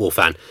 as a football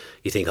fan,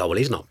 you think, oh well,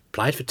 he's not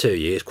played for 2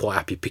 years, quite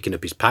happy picking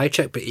up his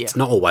paycheck, but it's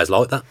not always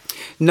like that.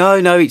 No,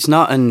 it's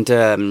not. And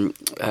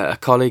a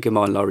colleague of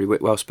mine, Laurie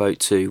Whitwell, spoke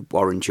to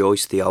Warren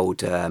Joyce, the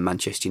old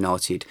Manchester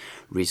United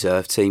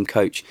reserve team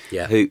coach,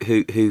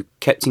 who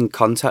kept in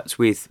contact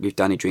with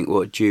Danny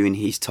Drinkwater during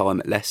his time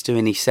at Leicester,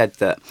 and he said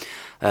that.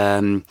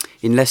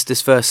 In Leicester's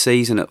first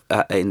season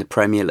in the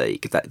Premier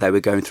League, that they were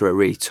going through a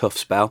really tough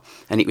spell,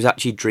 and it was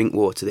actually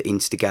Drinkwater that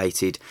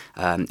instigated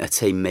a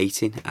team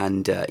meeting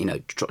and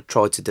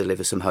tried to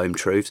deliver some home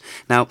truths.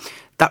 Now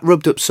that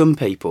rubbed up some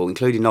people,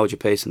 including Nigel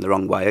Pearson, the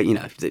wrong way.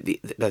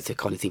 They're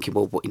kind of thinking,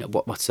 well,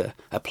 what's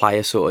a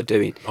player sort of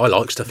doing? I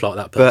like stuff like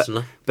that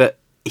personally, but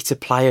it's a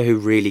player who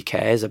really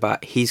cares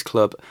about his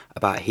club,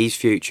 about his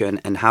future,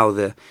 and how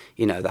the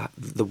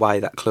way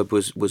that club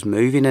was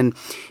moving. And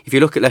if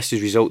you look at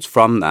Leicester's results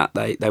from that,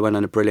 they went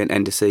on a brilliant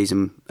end of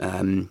season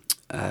run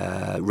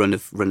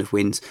of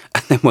wins,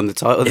 and then won the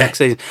title next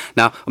season.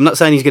 Now, I'm not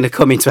saying he's going to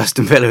come into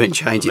Aston Villa and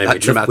change it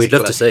that dramatically. We'd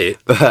love to see it,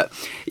 but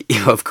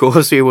of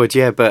course we would.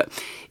 Yeah, but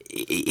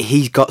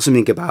he's got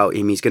something about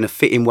him. He's going to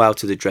fit in well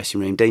to the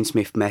dressing room. Dean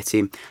Smith met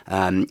him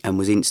and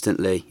was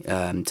instantly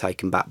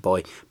taken back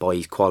by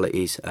his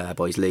qualities,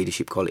 by his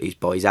leadership qualities,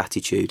 by his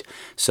attitude.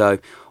 So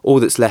all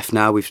that's left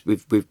now,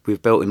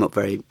 we've built him up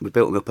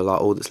a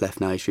lot. All that's left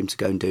now is for him to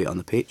go and do it on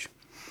the pitch.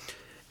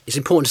 It's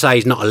important to say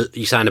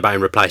you're saying about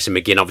him replacing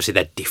McGinn. Obviously,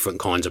 they're different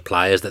kinds of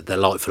players. That they're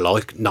like for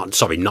like.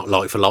 Not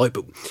like for like.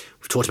 But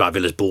we've talked about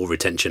Villa's ball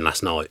retention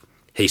last night.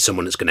 He's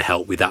someone that's going to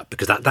help with that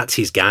because that's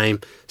his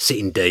game.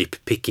 Sitting deep,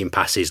 picking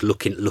passes,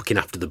 looking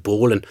after the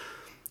ball. And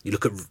you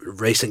look at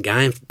recent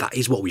games, that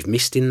is what we've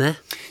missed in there.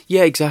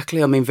 Yeah,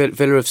 exactly. I mean,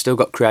 Villa have still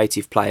got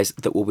creative players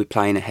that will be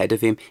playing ahead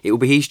of him. It will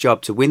be his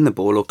job to win the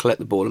ball or collect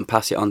the ball and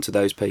pass it on to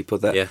those people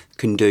that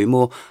can do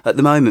more. At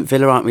the moment,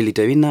 Villa aren't really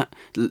doing that.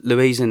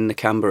 Louise and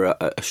Nakamba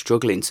are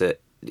struggling to,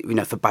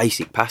 for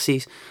basic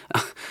passes.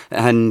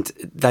 And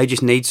they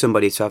just need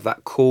somebody to have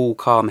that cool,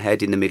 calm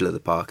head in the middle of the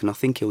park. And I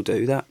think he'll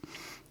do that.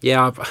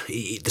 Yeah,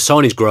 the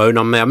signing's grown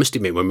on me. I must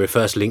admit, when we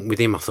first linked with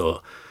him, I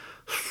thought,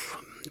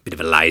 a bit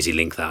of a lazy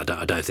link that.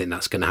 I don't think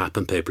that's going to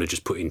happen. People are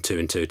just putting 2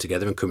 and 2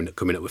 together and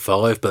coming up with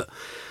 5. But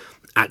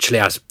actually,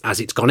 as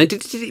it's gone, did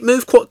it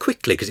move quite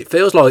quickly? Because it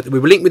feels like we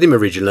were linked with him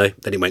originally,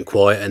 then it went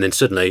quiet, and then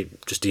suddenly,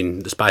 just in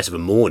the space of a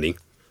morning,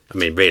 I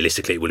mean,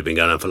 realistically, it would have been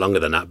going on for longer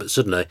than that, but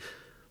suddenly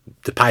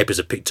the papers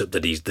have picked up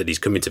that he's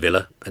coming to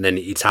Villa, and then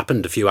it's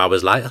happened a few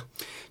hours later.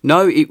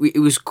 No, it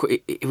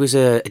was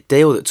a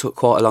deal that took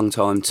quite a long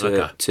time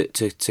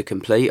to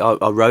complete.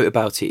 I wrote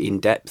about it in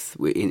depth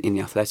in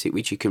The Athletic,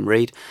 which you can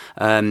read.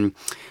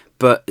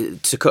 But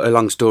to cut a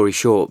long story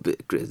short,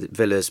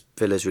 Villa's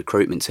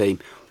recruitment team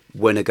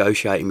were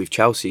negotiating with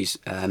Chelsea's,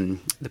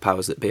 the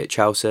powers that be at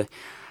Chelsea,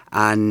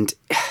 and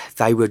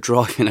they were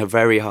driving a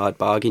very hard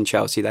bargain,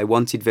 Chelsea. They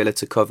wanted Villa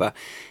to cover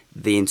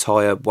the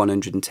entire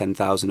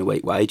 110,000 a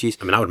week wages.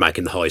 I mean, that would make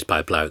him the highest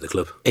paid player at the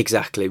club.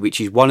 Exactly,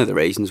 which is one of the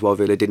reasons why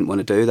Villa didn't want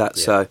to do that.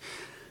 Yeah. So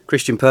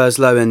Christian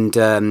Perslow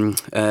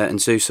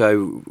and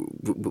Suso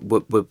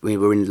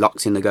were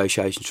locked in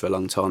negotiations for a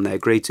long time. They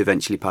agreed to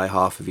eventually pay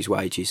half of his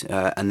wages,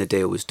 and the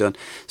deal was done.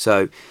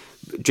 So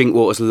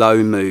Drinkwater's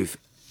loan move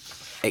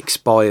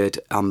expired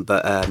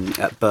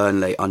at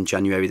Burnley on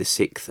January the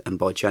 6th, and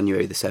by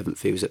January the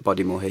 7th he was at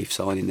Bodymoor Heath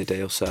signing the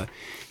deal. So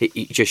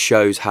it just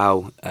shows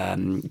how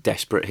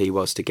desperate he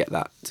was to get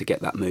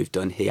that move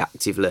done. He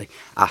actively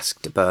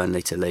asked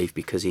Burnley to leave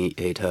because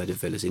he'd heard of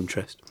Villa's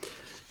interest.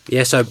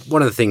 Yeah, so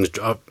one of the things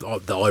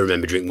that I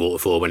remember Drinkwater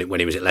for when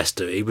he was at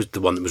Leicester, he was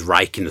the one that was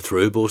raking the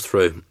through balls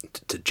through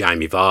to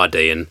Jamie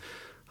Vardy, and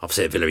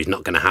obviously at Villa he's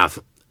not going to have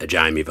a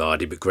Jamie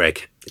Vardy, but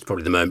Greg, it's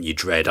probably the moment you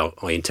dread.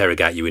 I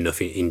interrogate you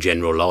enough in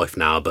general life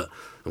now, but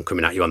I'm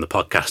coming at you on the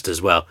podcast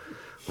as well.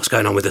 What's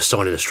going on with us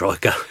signing a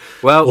striker?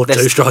 Well, or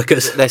 2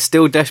 strikers? They're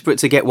still desperate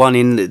to get one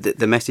in.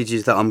 The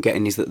messages that I'm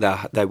getting is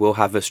that they will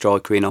have a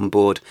striker in on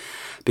board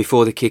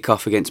before the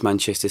kick-off against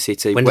Manchester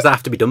City. When does that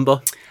have to be done by?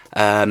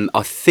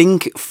 I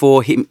think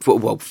for him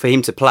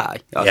to play,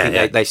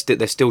 I think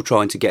they're still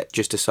trying to get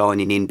just a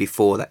signing in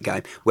before that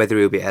game. Whether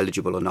he'll be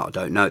eligible or not, I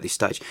don't know at this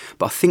stage.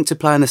 But I think to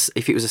play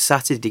if it was a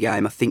Saturday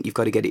game, I think you've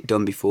got to get it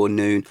done before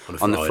noon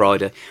on the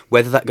Friday.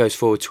 Whether that goes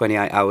forward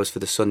 28 hours for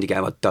the Sunday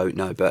game, I don't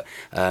know. But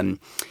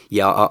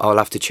I'll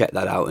have to check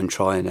that out and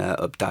try and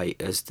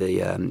update as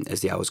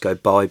the hours go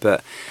by.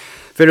 But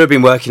Villa have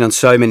been working on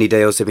so many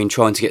deals. They've been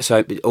trying to get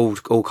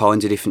all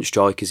kinds of different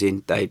strikers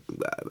in. The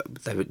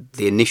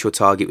initial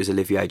target was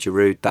Olivier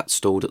Giroud. That's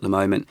stalled at the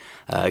moment.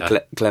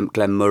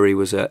 Glenn Murray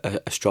was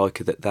a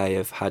striker that they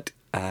have had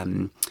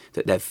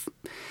that they've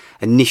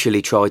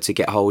initially tried to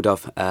get hold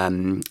of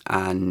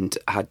and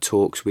had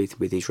talks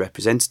with his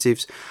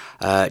representatives.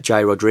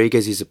 Jay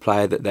Rodriguez is a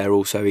player that they're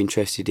also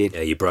interested in.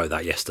 Yeah, you broke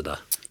that yesterday.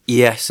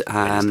 Yes,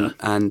 and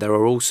there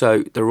are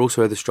also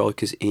other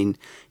strikers in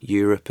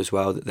Europe as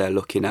well that they're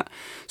looking at.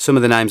 Some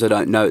of the names I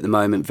don't know at the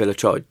moment. Villa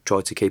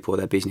try to keep all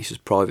their business as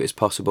private as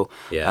possible.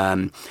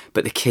 Yeah.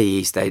 But the key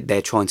is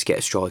they're trying to get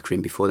a striker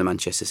in before the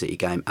Manchester City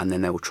game, and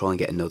then they will try and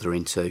get another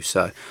in too.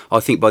 So I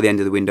think by the end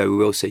of the window we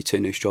will see 2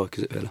 new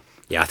strikers at Villa.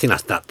 Yeah, I think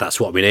that's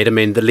what we need. I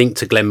mean, the link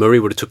to Glenn Murray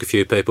would have took a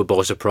few people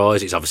by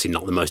surprise. It's obviously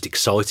not the most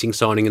exciting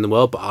signing in the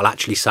world, but I'll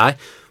actually say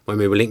when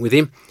we were linked with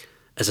him,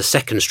 as a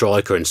second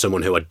striker and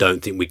someone who I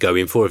don't think we'd go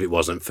in for if it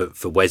wasn't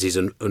for Wes's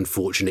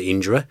unfortunate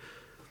injury,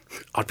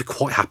 I'd be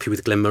quite happy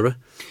with Glenn Murray.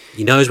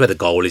 He knows where the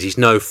goal is, he's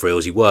no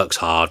frills, he works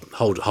hard,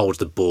 holds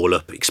the ball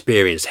up,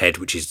 experienced head,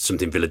 which is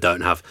something Villa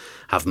don't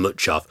have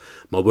much of.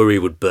 My worry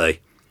would be,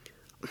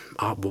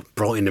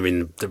 Brighton are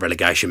in the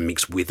relegation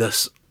mix with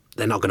us.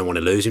 They're not going to want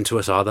to lose him to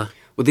us, are they?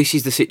 Well, this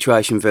is the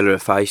situation Villa are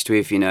faced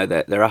with. You know,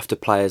 they're after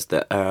players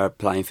that are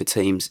playing for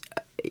teams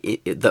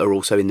that are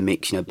also in the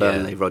mix. You know,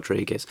 Burnley,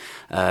 Rodriguez,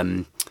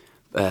 Brighton,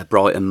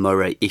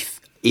 Murray.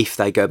 If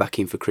they go back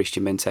in for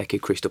Christian Benteke,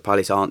 Crystal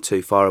Palace aren't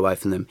too far away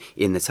from them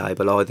in the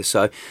table either.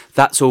 So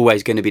that's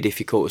always going to be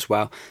difficult as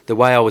well. The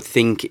way I would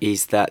think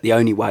is that the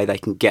only way they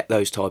can get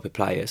those type of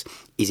players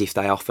is if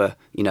they offer,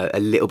 you know,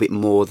 a little bit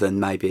more than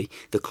maybe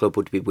the club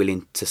would be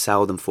willing to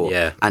sell them for.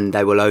 Yeah. And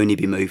they will only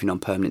be moving on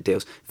permanent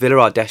deals. Villa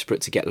are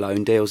desperate to get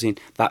loan deals in.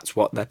 That's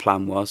what their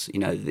plan was. You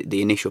know,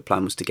 the initial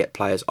plan was to get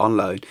players on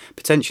loan,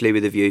 potentially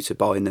with a view to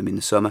buying them in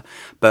the summer.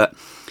 But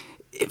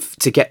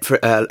to get for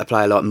a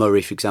player like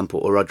Murray, for example,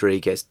 or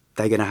Rodriguez,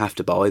 they're going to have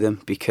to buy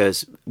them,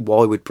 because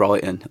why would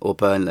Brighton or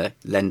Burnley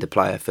lend a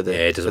player for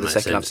the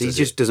second half? It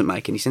just doesn't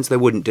make any sense. They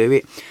wouldn't do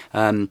it,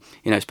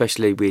 you know,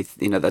 especially with,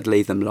 you know, they'd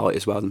leave them light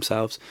as well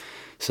themselves.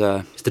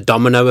 So it's the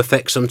domino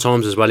effect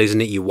sometimes as well,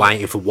 isn't it? You're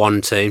waiting for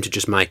one team to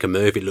just make a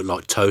move. It looked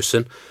like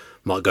Tosun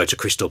might go to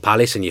Crystal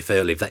Palace, and you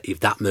feel if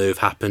that move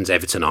happens,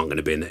 Everton aren't going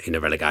to be in a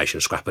relegation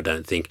scrap. I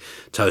don't think.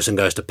 Tosun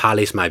goes to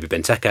Palace, maybe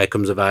Benteke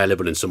comes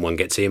available and someone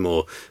gets him,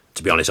 or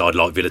to be honest, I'd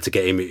like Villa to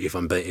get him if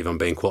I'm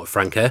being quite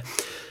frank here.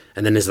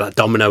 And then there's that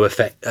domino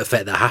effect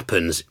that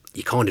happens.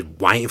 You're kind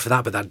of waiting for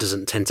that, but that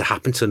doesn't tend to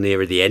happen till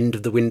nearer the end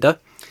of the window.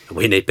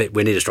 We need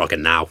a striker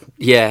now.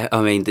 Yeah,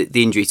 I mean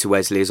the injury to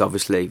Wesley has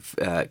obviously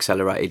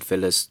accelerated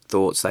Villa's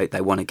thoughts.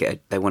 They want to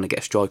get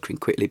a striker in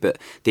quickly, but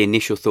the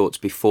initial thoughts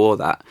before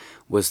that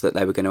was that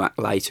they were going to act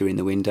later in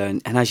the window.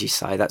 And as you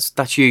say,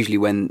 that's usually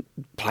when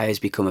players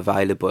become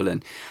available.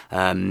 And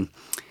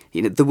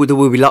you know, there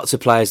will be lots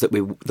of players that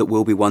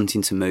will be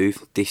wanting to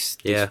move this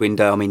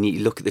window. I mean, you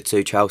look at the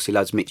 2 Chelsea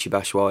lads, Michy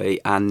Batshuayi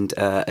and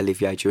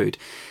Olivier Giroud.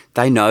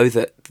 They know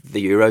that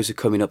the Euros are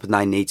coming up and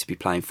they need to be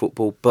playing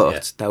football,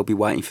 but they'll be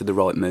waiting for the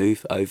right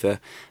move over,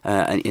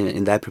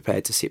 and they're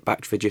prepared to sit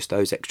back for just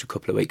those extra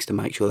couple of weeks to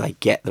make sure they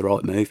get the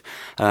right move.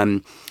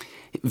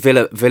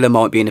 Villa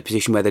might be in a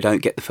position where they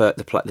don't get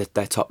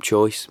their top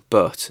choice,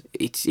 but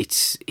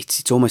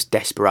it's almost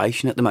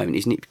desperation at the moment,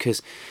 isn't it?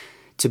 Because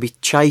to be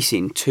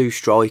chasing 2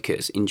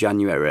 strikers in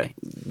January,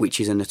 which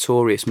is a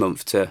notorious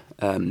month to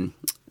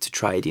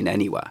trade in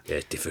anywhere,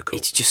 difficult.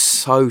 It's just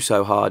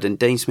so hard. And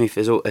Dean Smith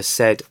has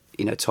said,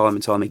 you know, time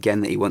and time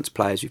again that he wants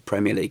players with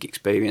Premier League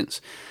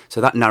experience,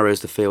 so that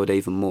narrows the field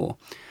even more.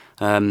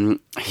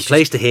 He's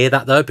pleased to hear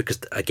that though, because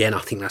again, I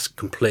think that's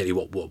completely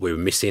what we were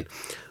missing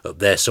up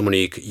there. Someone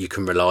who you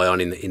can rely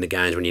on in the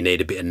games when you need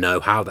a bit of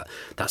know-how.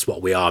 That's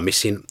what we are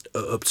missing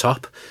up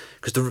top.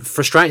 Because the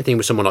frustrating thing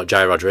with someone like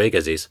Jay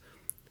Rodriguez is,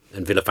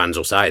 and Villa fans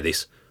will say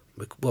this,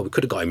 we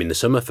could have got him in the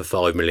summer for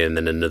 5 million and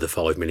then another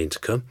 5 million to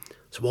come.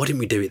 So why didn't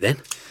we do it then?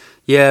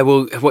 Yeah,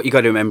 well, what you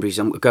got to remember is,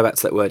 go back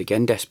to that word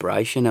again,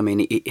 desperation. I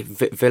mean,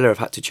 Villa have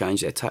had to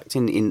change their tact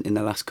in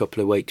the last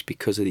couple of weeks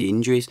because of the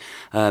injuries.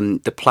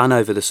 The plan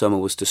over the summer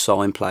was to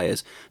sign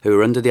players who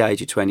are under the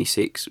age of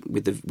 26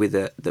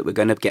 that were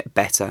going to get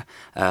better,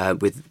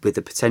 with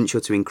the potential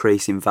to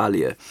increase in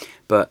value.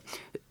 But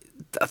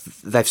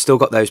they've still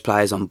got those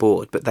players on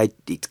board, but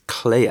it's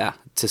clear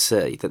to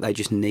see that they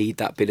just need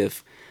that bit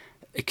of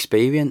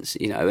experience,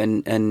 you know,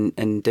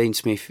 and Dean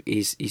Smith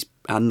is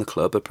and the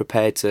club are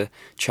prepared to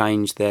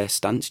change their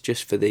stance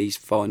just for these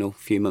final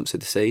few months of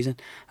the season.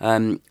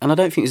 And I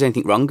don't think there's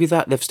anything wrong with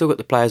that. They've still got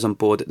the players on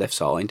board that they've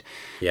signed.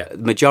 Yeah. The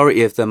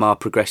majority of them are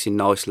progressing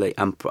nicely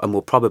and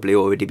will probably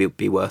already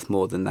be worth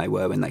more than they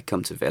were when they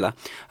come to Villa.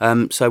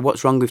 So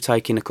what's wrong with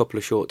taking a couple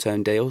of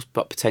short-term deals,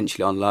 but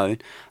potentially on loan,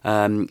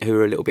 who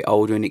are a little bit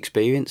older in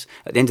experience?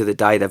 At the end of the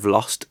day, they've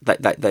lost.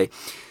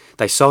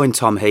 They signed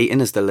Tom Heaton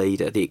as the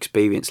leader, the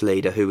experienced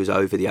leader, who was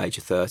over the age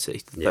of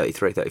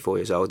 33, 34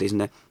 years old, isn't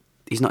he?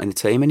 He's not in the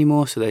team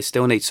anymore, so they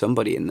still need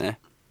somebody in there.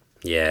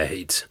 Yeah,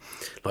 it's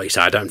like you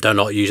say. I don't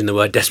like using the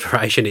word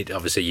desperation.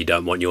 Obviously, you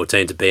don't want your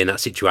team to be in that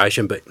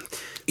situation, but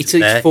it's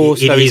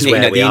forced, though, isn't it?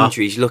 You know, the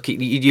injuries. You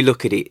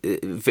look at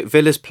it.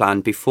 Villa's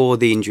plan before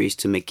the injuries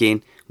to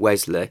McGinn,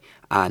 Wesley,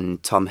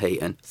 and Tom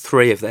Heaton,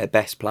 3 of their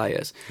best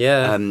players.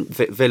 Yeah.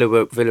 Villa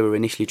were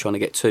initially trying to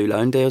get 2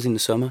 loan deals in the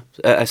summer.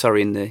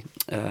 In the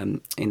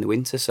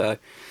winter. So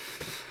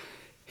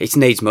it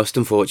needs must.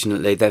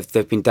 Unfortunately,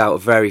 they've been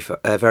dealt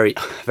a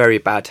very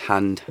bad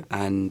hand,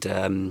 and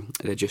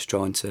they're just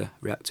trying to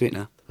react to it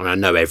now. I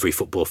know every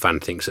football fan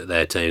thinks that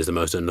their team is the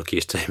most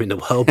unluckiest team in the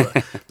world,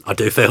 but I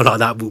do feel like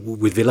that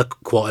with Villa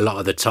quite a lot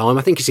of the time.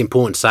 I think it's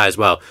important to say as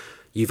well,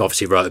 you've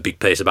obviously wrote a big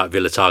piece about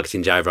Villa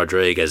targeting Jay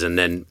Rodriguez, and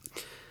then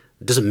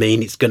it doesn't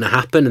mean it's going to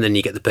happen, and then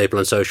you get the people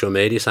on social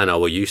media saying, oh,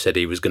 well, you said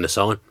he was going to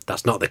sign.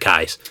 That's not the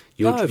case.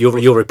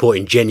 You're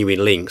reporting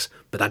genuine links,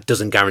 but that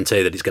doesn't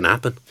guarantee that it's going to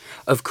happen.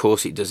 Of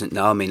course it doesn't.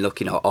 No, I mean,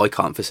 look, I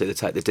can't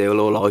facilitate the deal.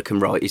 All I can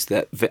write is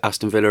that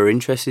Aston Villa are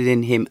interested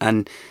in him,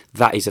 and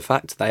that is a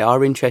fact. They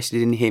are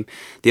interested in him.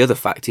 The other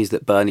fact is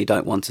that Burnley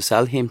don't want to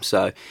sell him,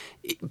 so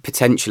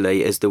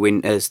potentially as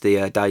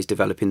the days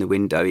develop in the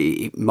window,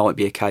 it might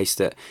be a case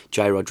that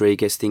Jay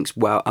Rodriguez thinks,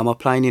 well, am I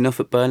playing enough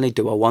at Burnley?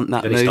 Do I want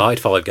that move? He started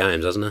 5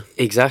 games, hasn't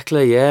he?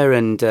 Exactly, yeah,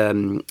 and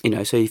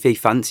so if he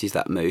fancies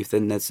that move,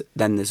 then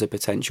there's a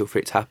potential for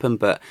it to happen.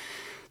 But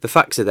the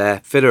facts are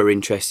there. Villa are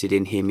interested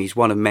in him. He's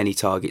one of many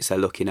targets they're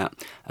looking at.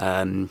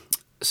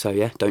 So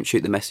yeah, don't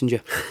shoot the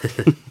messenger.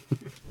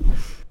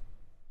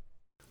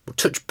 We'll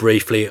touch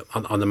briefly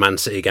on the Man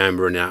City game.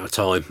 We're running out of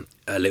time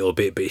a little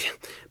bit.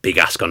 Big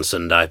ask on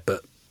Sunday,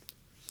 but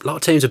a lot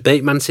of teams have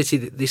beat Man City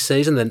this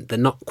season. They're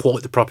not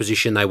quite the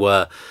proposition they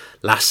were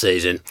last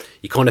season.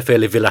 You kind of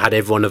feel if Villa had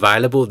everyone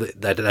available,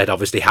 they'd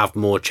obviously have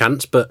more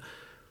chance. But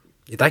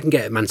if they can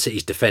get at Man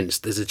City's defence,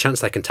 there's a chance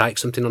they can take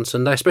something on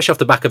Sunday, especially off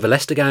the back of a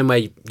Leicester game where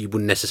you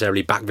wouldn't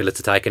necessarily back Villa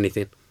to take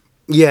anything.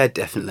 Yeah,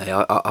 definitely.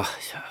 I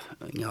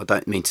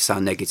don't mean to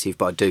sound negative,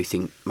 but I do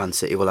think Man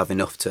City will have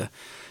enough to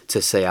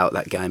see out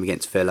that game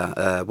against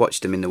Villa.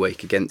 Watched them in the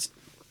week against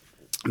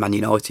Man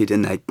United,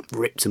 and they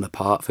ripped them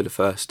apart for the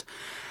first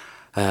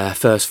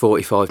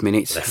 45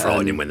 minutes. They're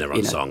frightening when they're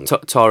on song.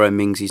 Tyrone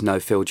Mings is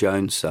no Phil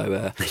Jones,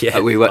 so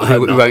we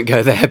won't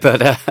go there.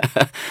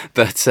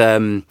 But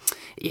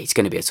it's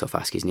going to be a tough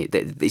ask, isn't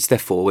it? It's their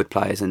forward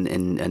players and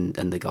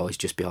the guys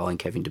just behind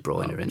Kevin De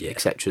Bruyne and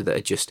etc. that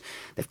are just,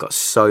 they've got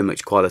so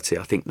much quality.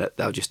 I think that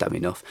they'll just have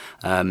enough.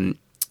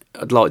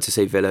 I'd like to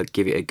see Villa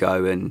give it a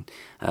go,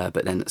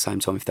 but then at the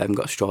same time, if they haven't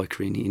got a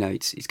striker in,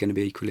 it's going to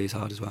be equally as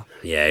hard as well.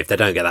 Yeah, if they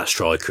don't get that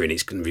striker in,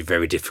 it's going to be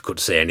very difficult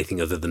to see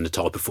anything other than the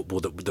type of football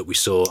that we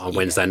saw on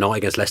Wednesday night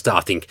against Leicester. I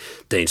think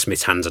Dean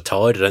Smith's hands are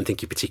tied. I don't think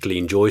he particularly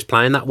enjoys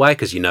playing that way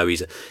because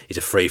he's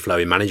a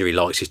free-flowing manager. He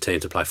likes his team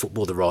to play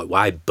football the right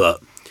way,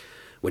 but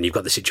when you've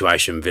got the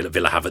situation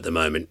Villa have at the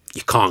moment,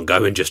 you can't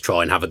go and just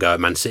try and have a go at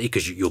Man City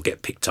because you'll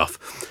get picked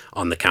off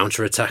on the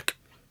counter-attack.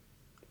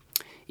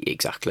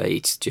 Exactly,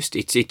 it's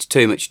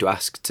too much to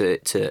ask to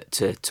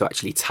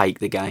actually take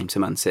the game to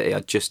Man City. I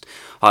just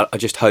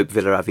hope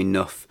Villa have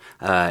enough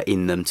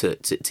in them to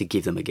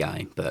give them a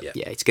game. But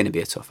yeah, it's going to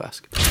be a tough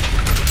ask.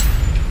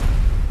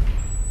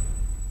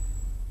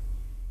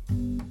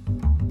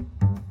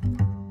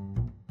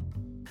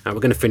 Now we're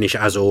going to finish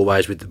as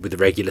always with the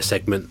regular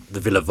segment,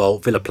 the Villa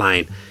Vault. Villa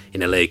playing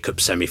in a League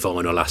Cup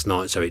semi-final last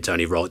night, so it's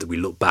only right that we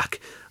look back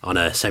on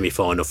a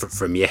semi-final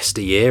from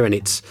yesteryear, and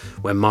it's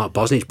when Mark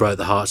Bosnich broke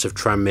the hearts of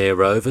Tranmere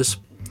Rovers.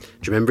 Do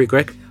you remember it,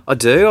 Greg? I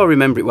do. I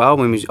remember it well.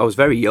 When I was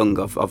very young,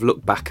 I've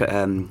looked back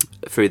at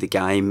through the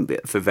game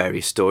for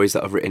various stories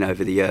that I've written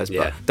over the years,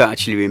 but don't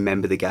actually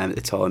remember the game at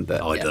the time.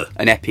 But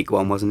an epic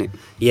one, wasn't it?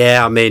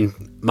 Yeah, I mean,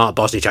 Mark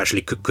Bosnich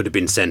actually could have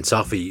been sent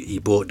off. He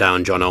brought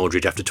down John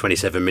Aldridge after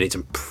 27 minutes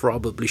and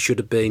probably should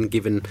have been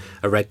given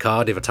a red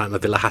card if I take my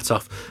Villa hat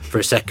off for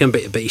a second.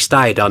 But he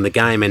stayed on. The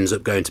game ends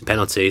up going to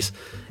penalties.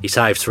 He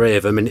saved 3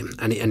 of them,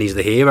 and he's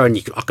the hero. And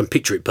I can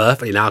picture it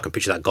perfectly now. I can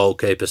picture that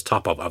goalkeeper's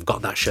top. I've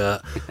got that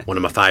shirt, one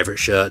of my favourite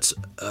shirts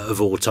of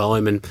all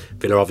time. And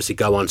Villa obviously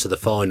go on to the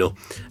final,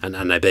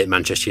 and they beat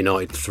Manchester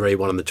United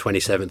 3-1 on the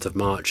 27th of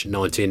March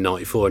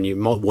 1994. And you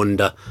might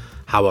wonder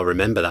how I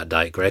remember that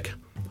date, Greg.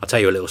 I'll tell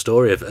you a little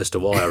story as to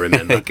why I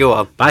remember. Go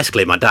on.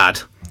 Basically, my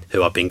dad,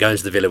 who I've been going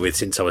to the Villa with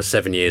since I was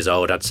 7 years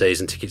old, had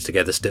season tickets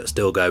together,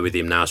 still go with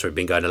him now, so we've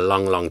been going a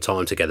long, long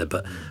time together.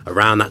 But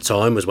around that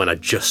time was when I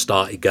just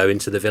started going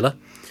to the Villa.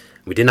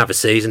 We didn't have a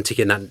season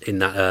ticket in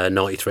that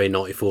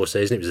 93-94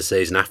 season. It was the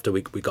season after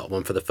we got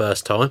one for the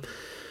first time.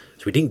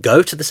 So we didn't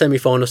go to the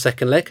semi-final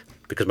second leg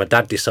because my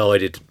dad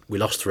decided we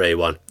lost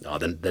 3-1. Oh,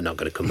 then they're not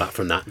going to come back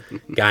from that.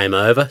 Game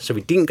over. So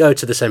we didn't go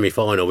to the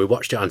semi-final. We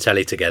watched it on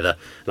telly together.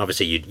 And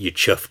obviously you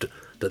chuffed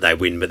that they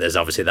win, but there's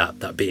obviously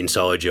that bit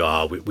inside you.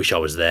 I wish I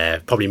was there.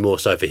 Probably more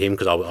so for him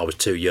because I was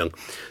too young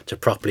to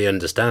properly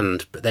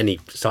understand. But then he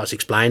starts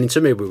explaining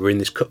to me, we were in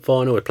this cup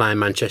final, we're playing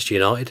Manchester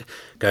United,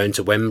 going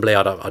to Wembley.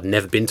 I'd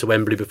never been to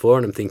Wembley before,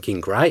 and I'm thinking,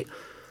 great.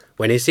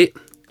 When is it?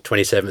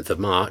 27th of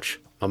March.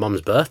 My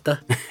mum's birthday.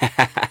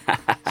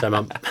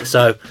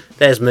 So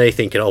there's me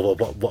thinking,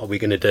 what are we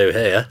going to do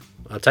here?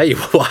 I'll tell you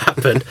what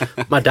happened.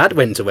 My dad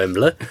went to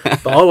Wembley,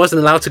 but I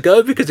wasn't allowed to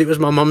go because it was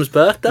my mum's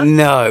birthday.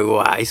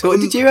 No way. So what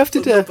did you have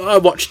to do? I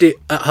watched it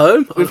at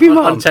home with your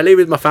mum on telly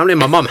with my family.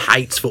 My mum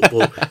hates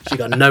football. She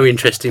got no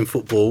interest in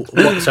football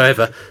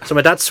whatsoever. So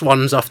my dad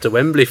swans off to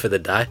Wembley for the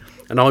day,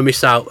 and I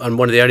miss out on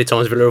one of the only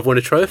times Villa have won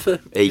a trophy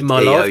in my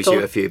lifetime. He owes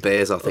you a few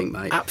beers, I think,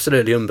 mate.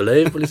 Absolutely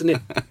unbelievable, isn't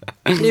it?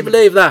 Can you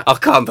believe that? I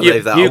can't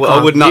believe that.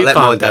 I would not let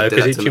my dad do that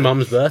because it's your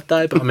mum's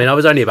birthday. But I mean, I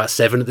was only about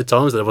 7 at the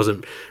time, so there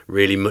wasn't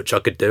really much I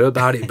could do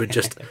about it. But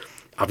just,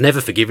 I've never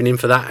forgiven him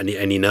for that, and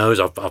he knows.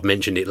 I've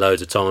mentioned it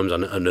loads of times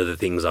on other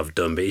things I've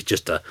done. But it's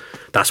just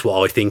that's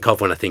what I think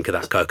of when I think of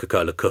that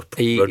Coca-Cola Cup.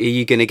 Are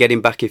you going to get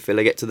him back if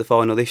Villa get to the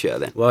final this year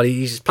then? Well,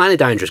 he's playing a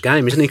dangerous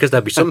game, isn't he? Because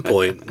there'll be some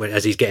point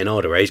as he's getting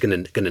older where he's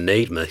going to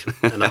need me,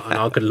 and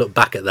I could look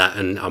back at that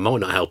and I might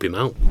not help him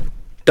out.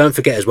 Don't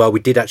forget as well, we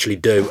did actually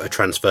do a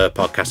transfer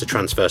podcast, a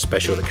transfer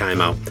special that came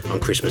out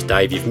on Christmas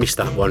Day. If you've missed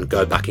that one,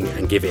 go back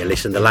and give it a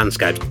listen. The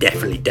landscape's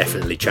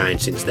definitely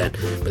changed since then,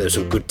 but there's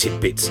some good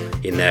tidbits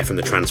in there from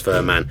the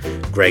transfer man,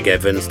 Greg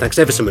Evans. Thanks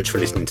ever so much for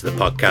listening to the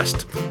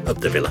podcast. Up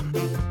the Villa.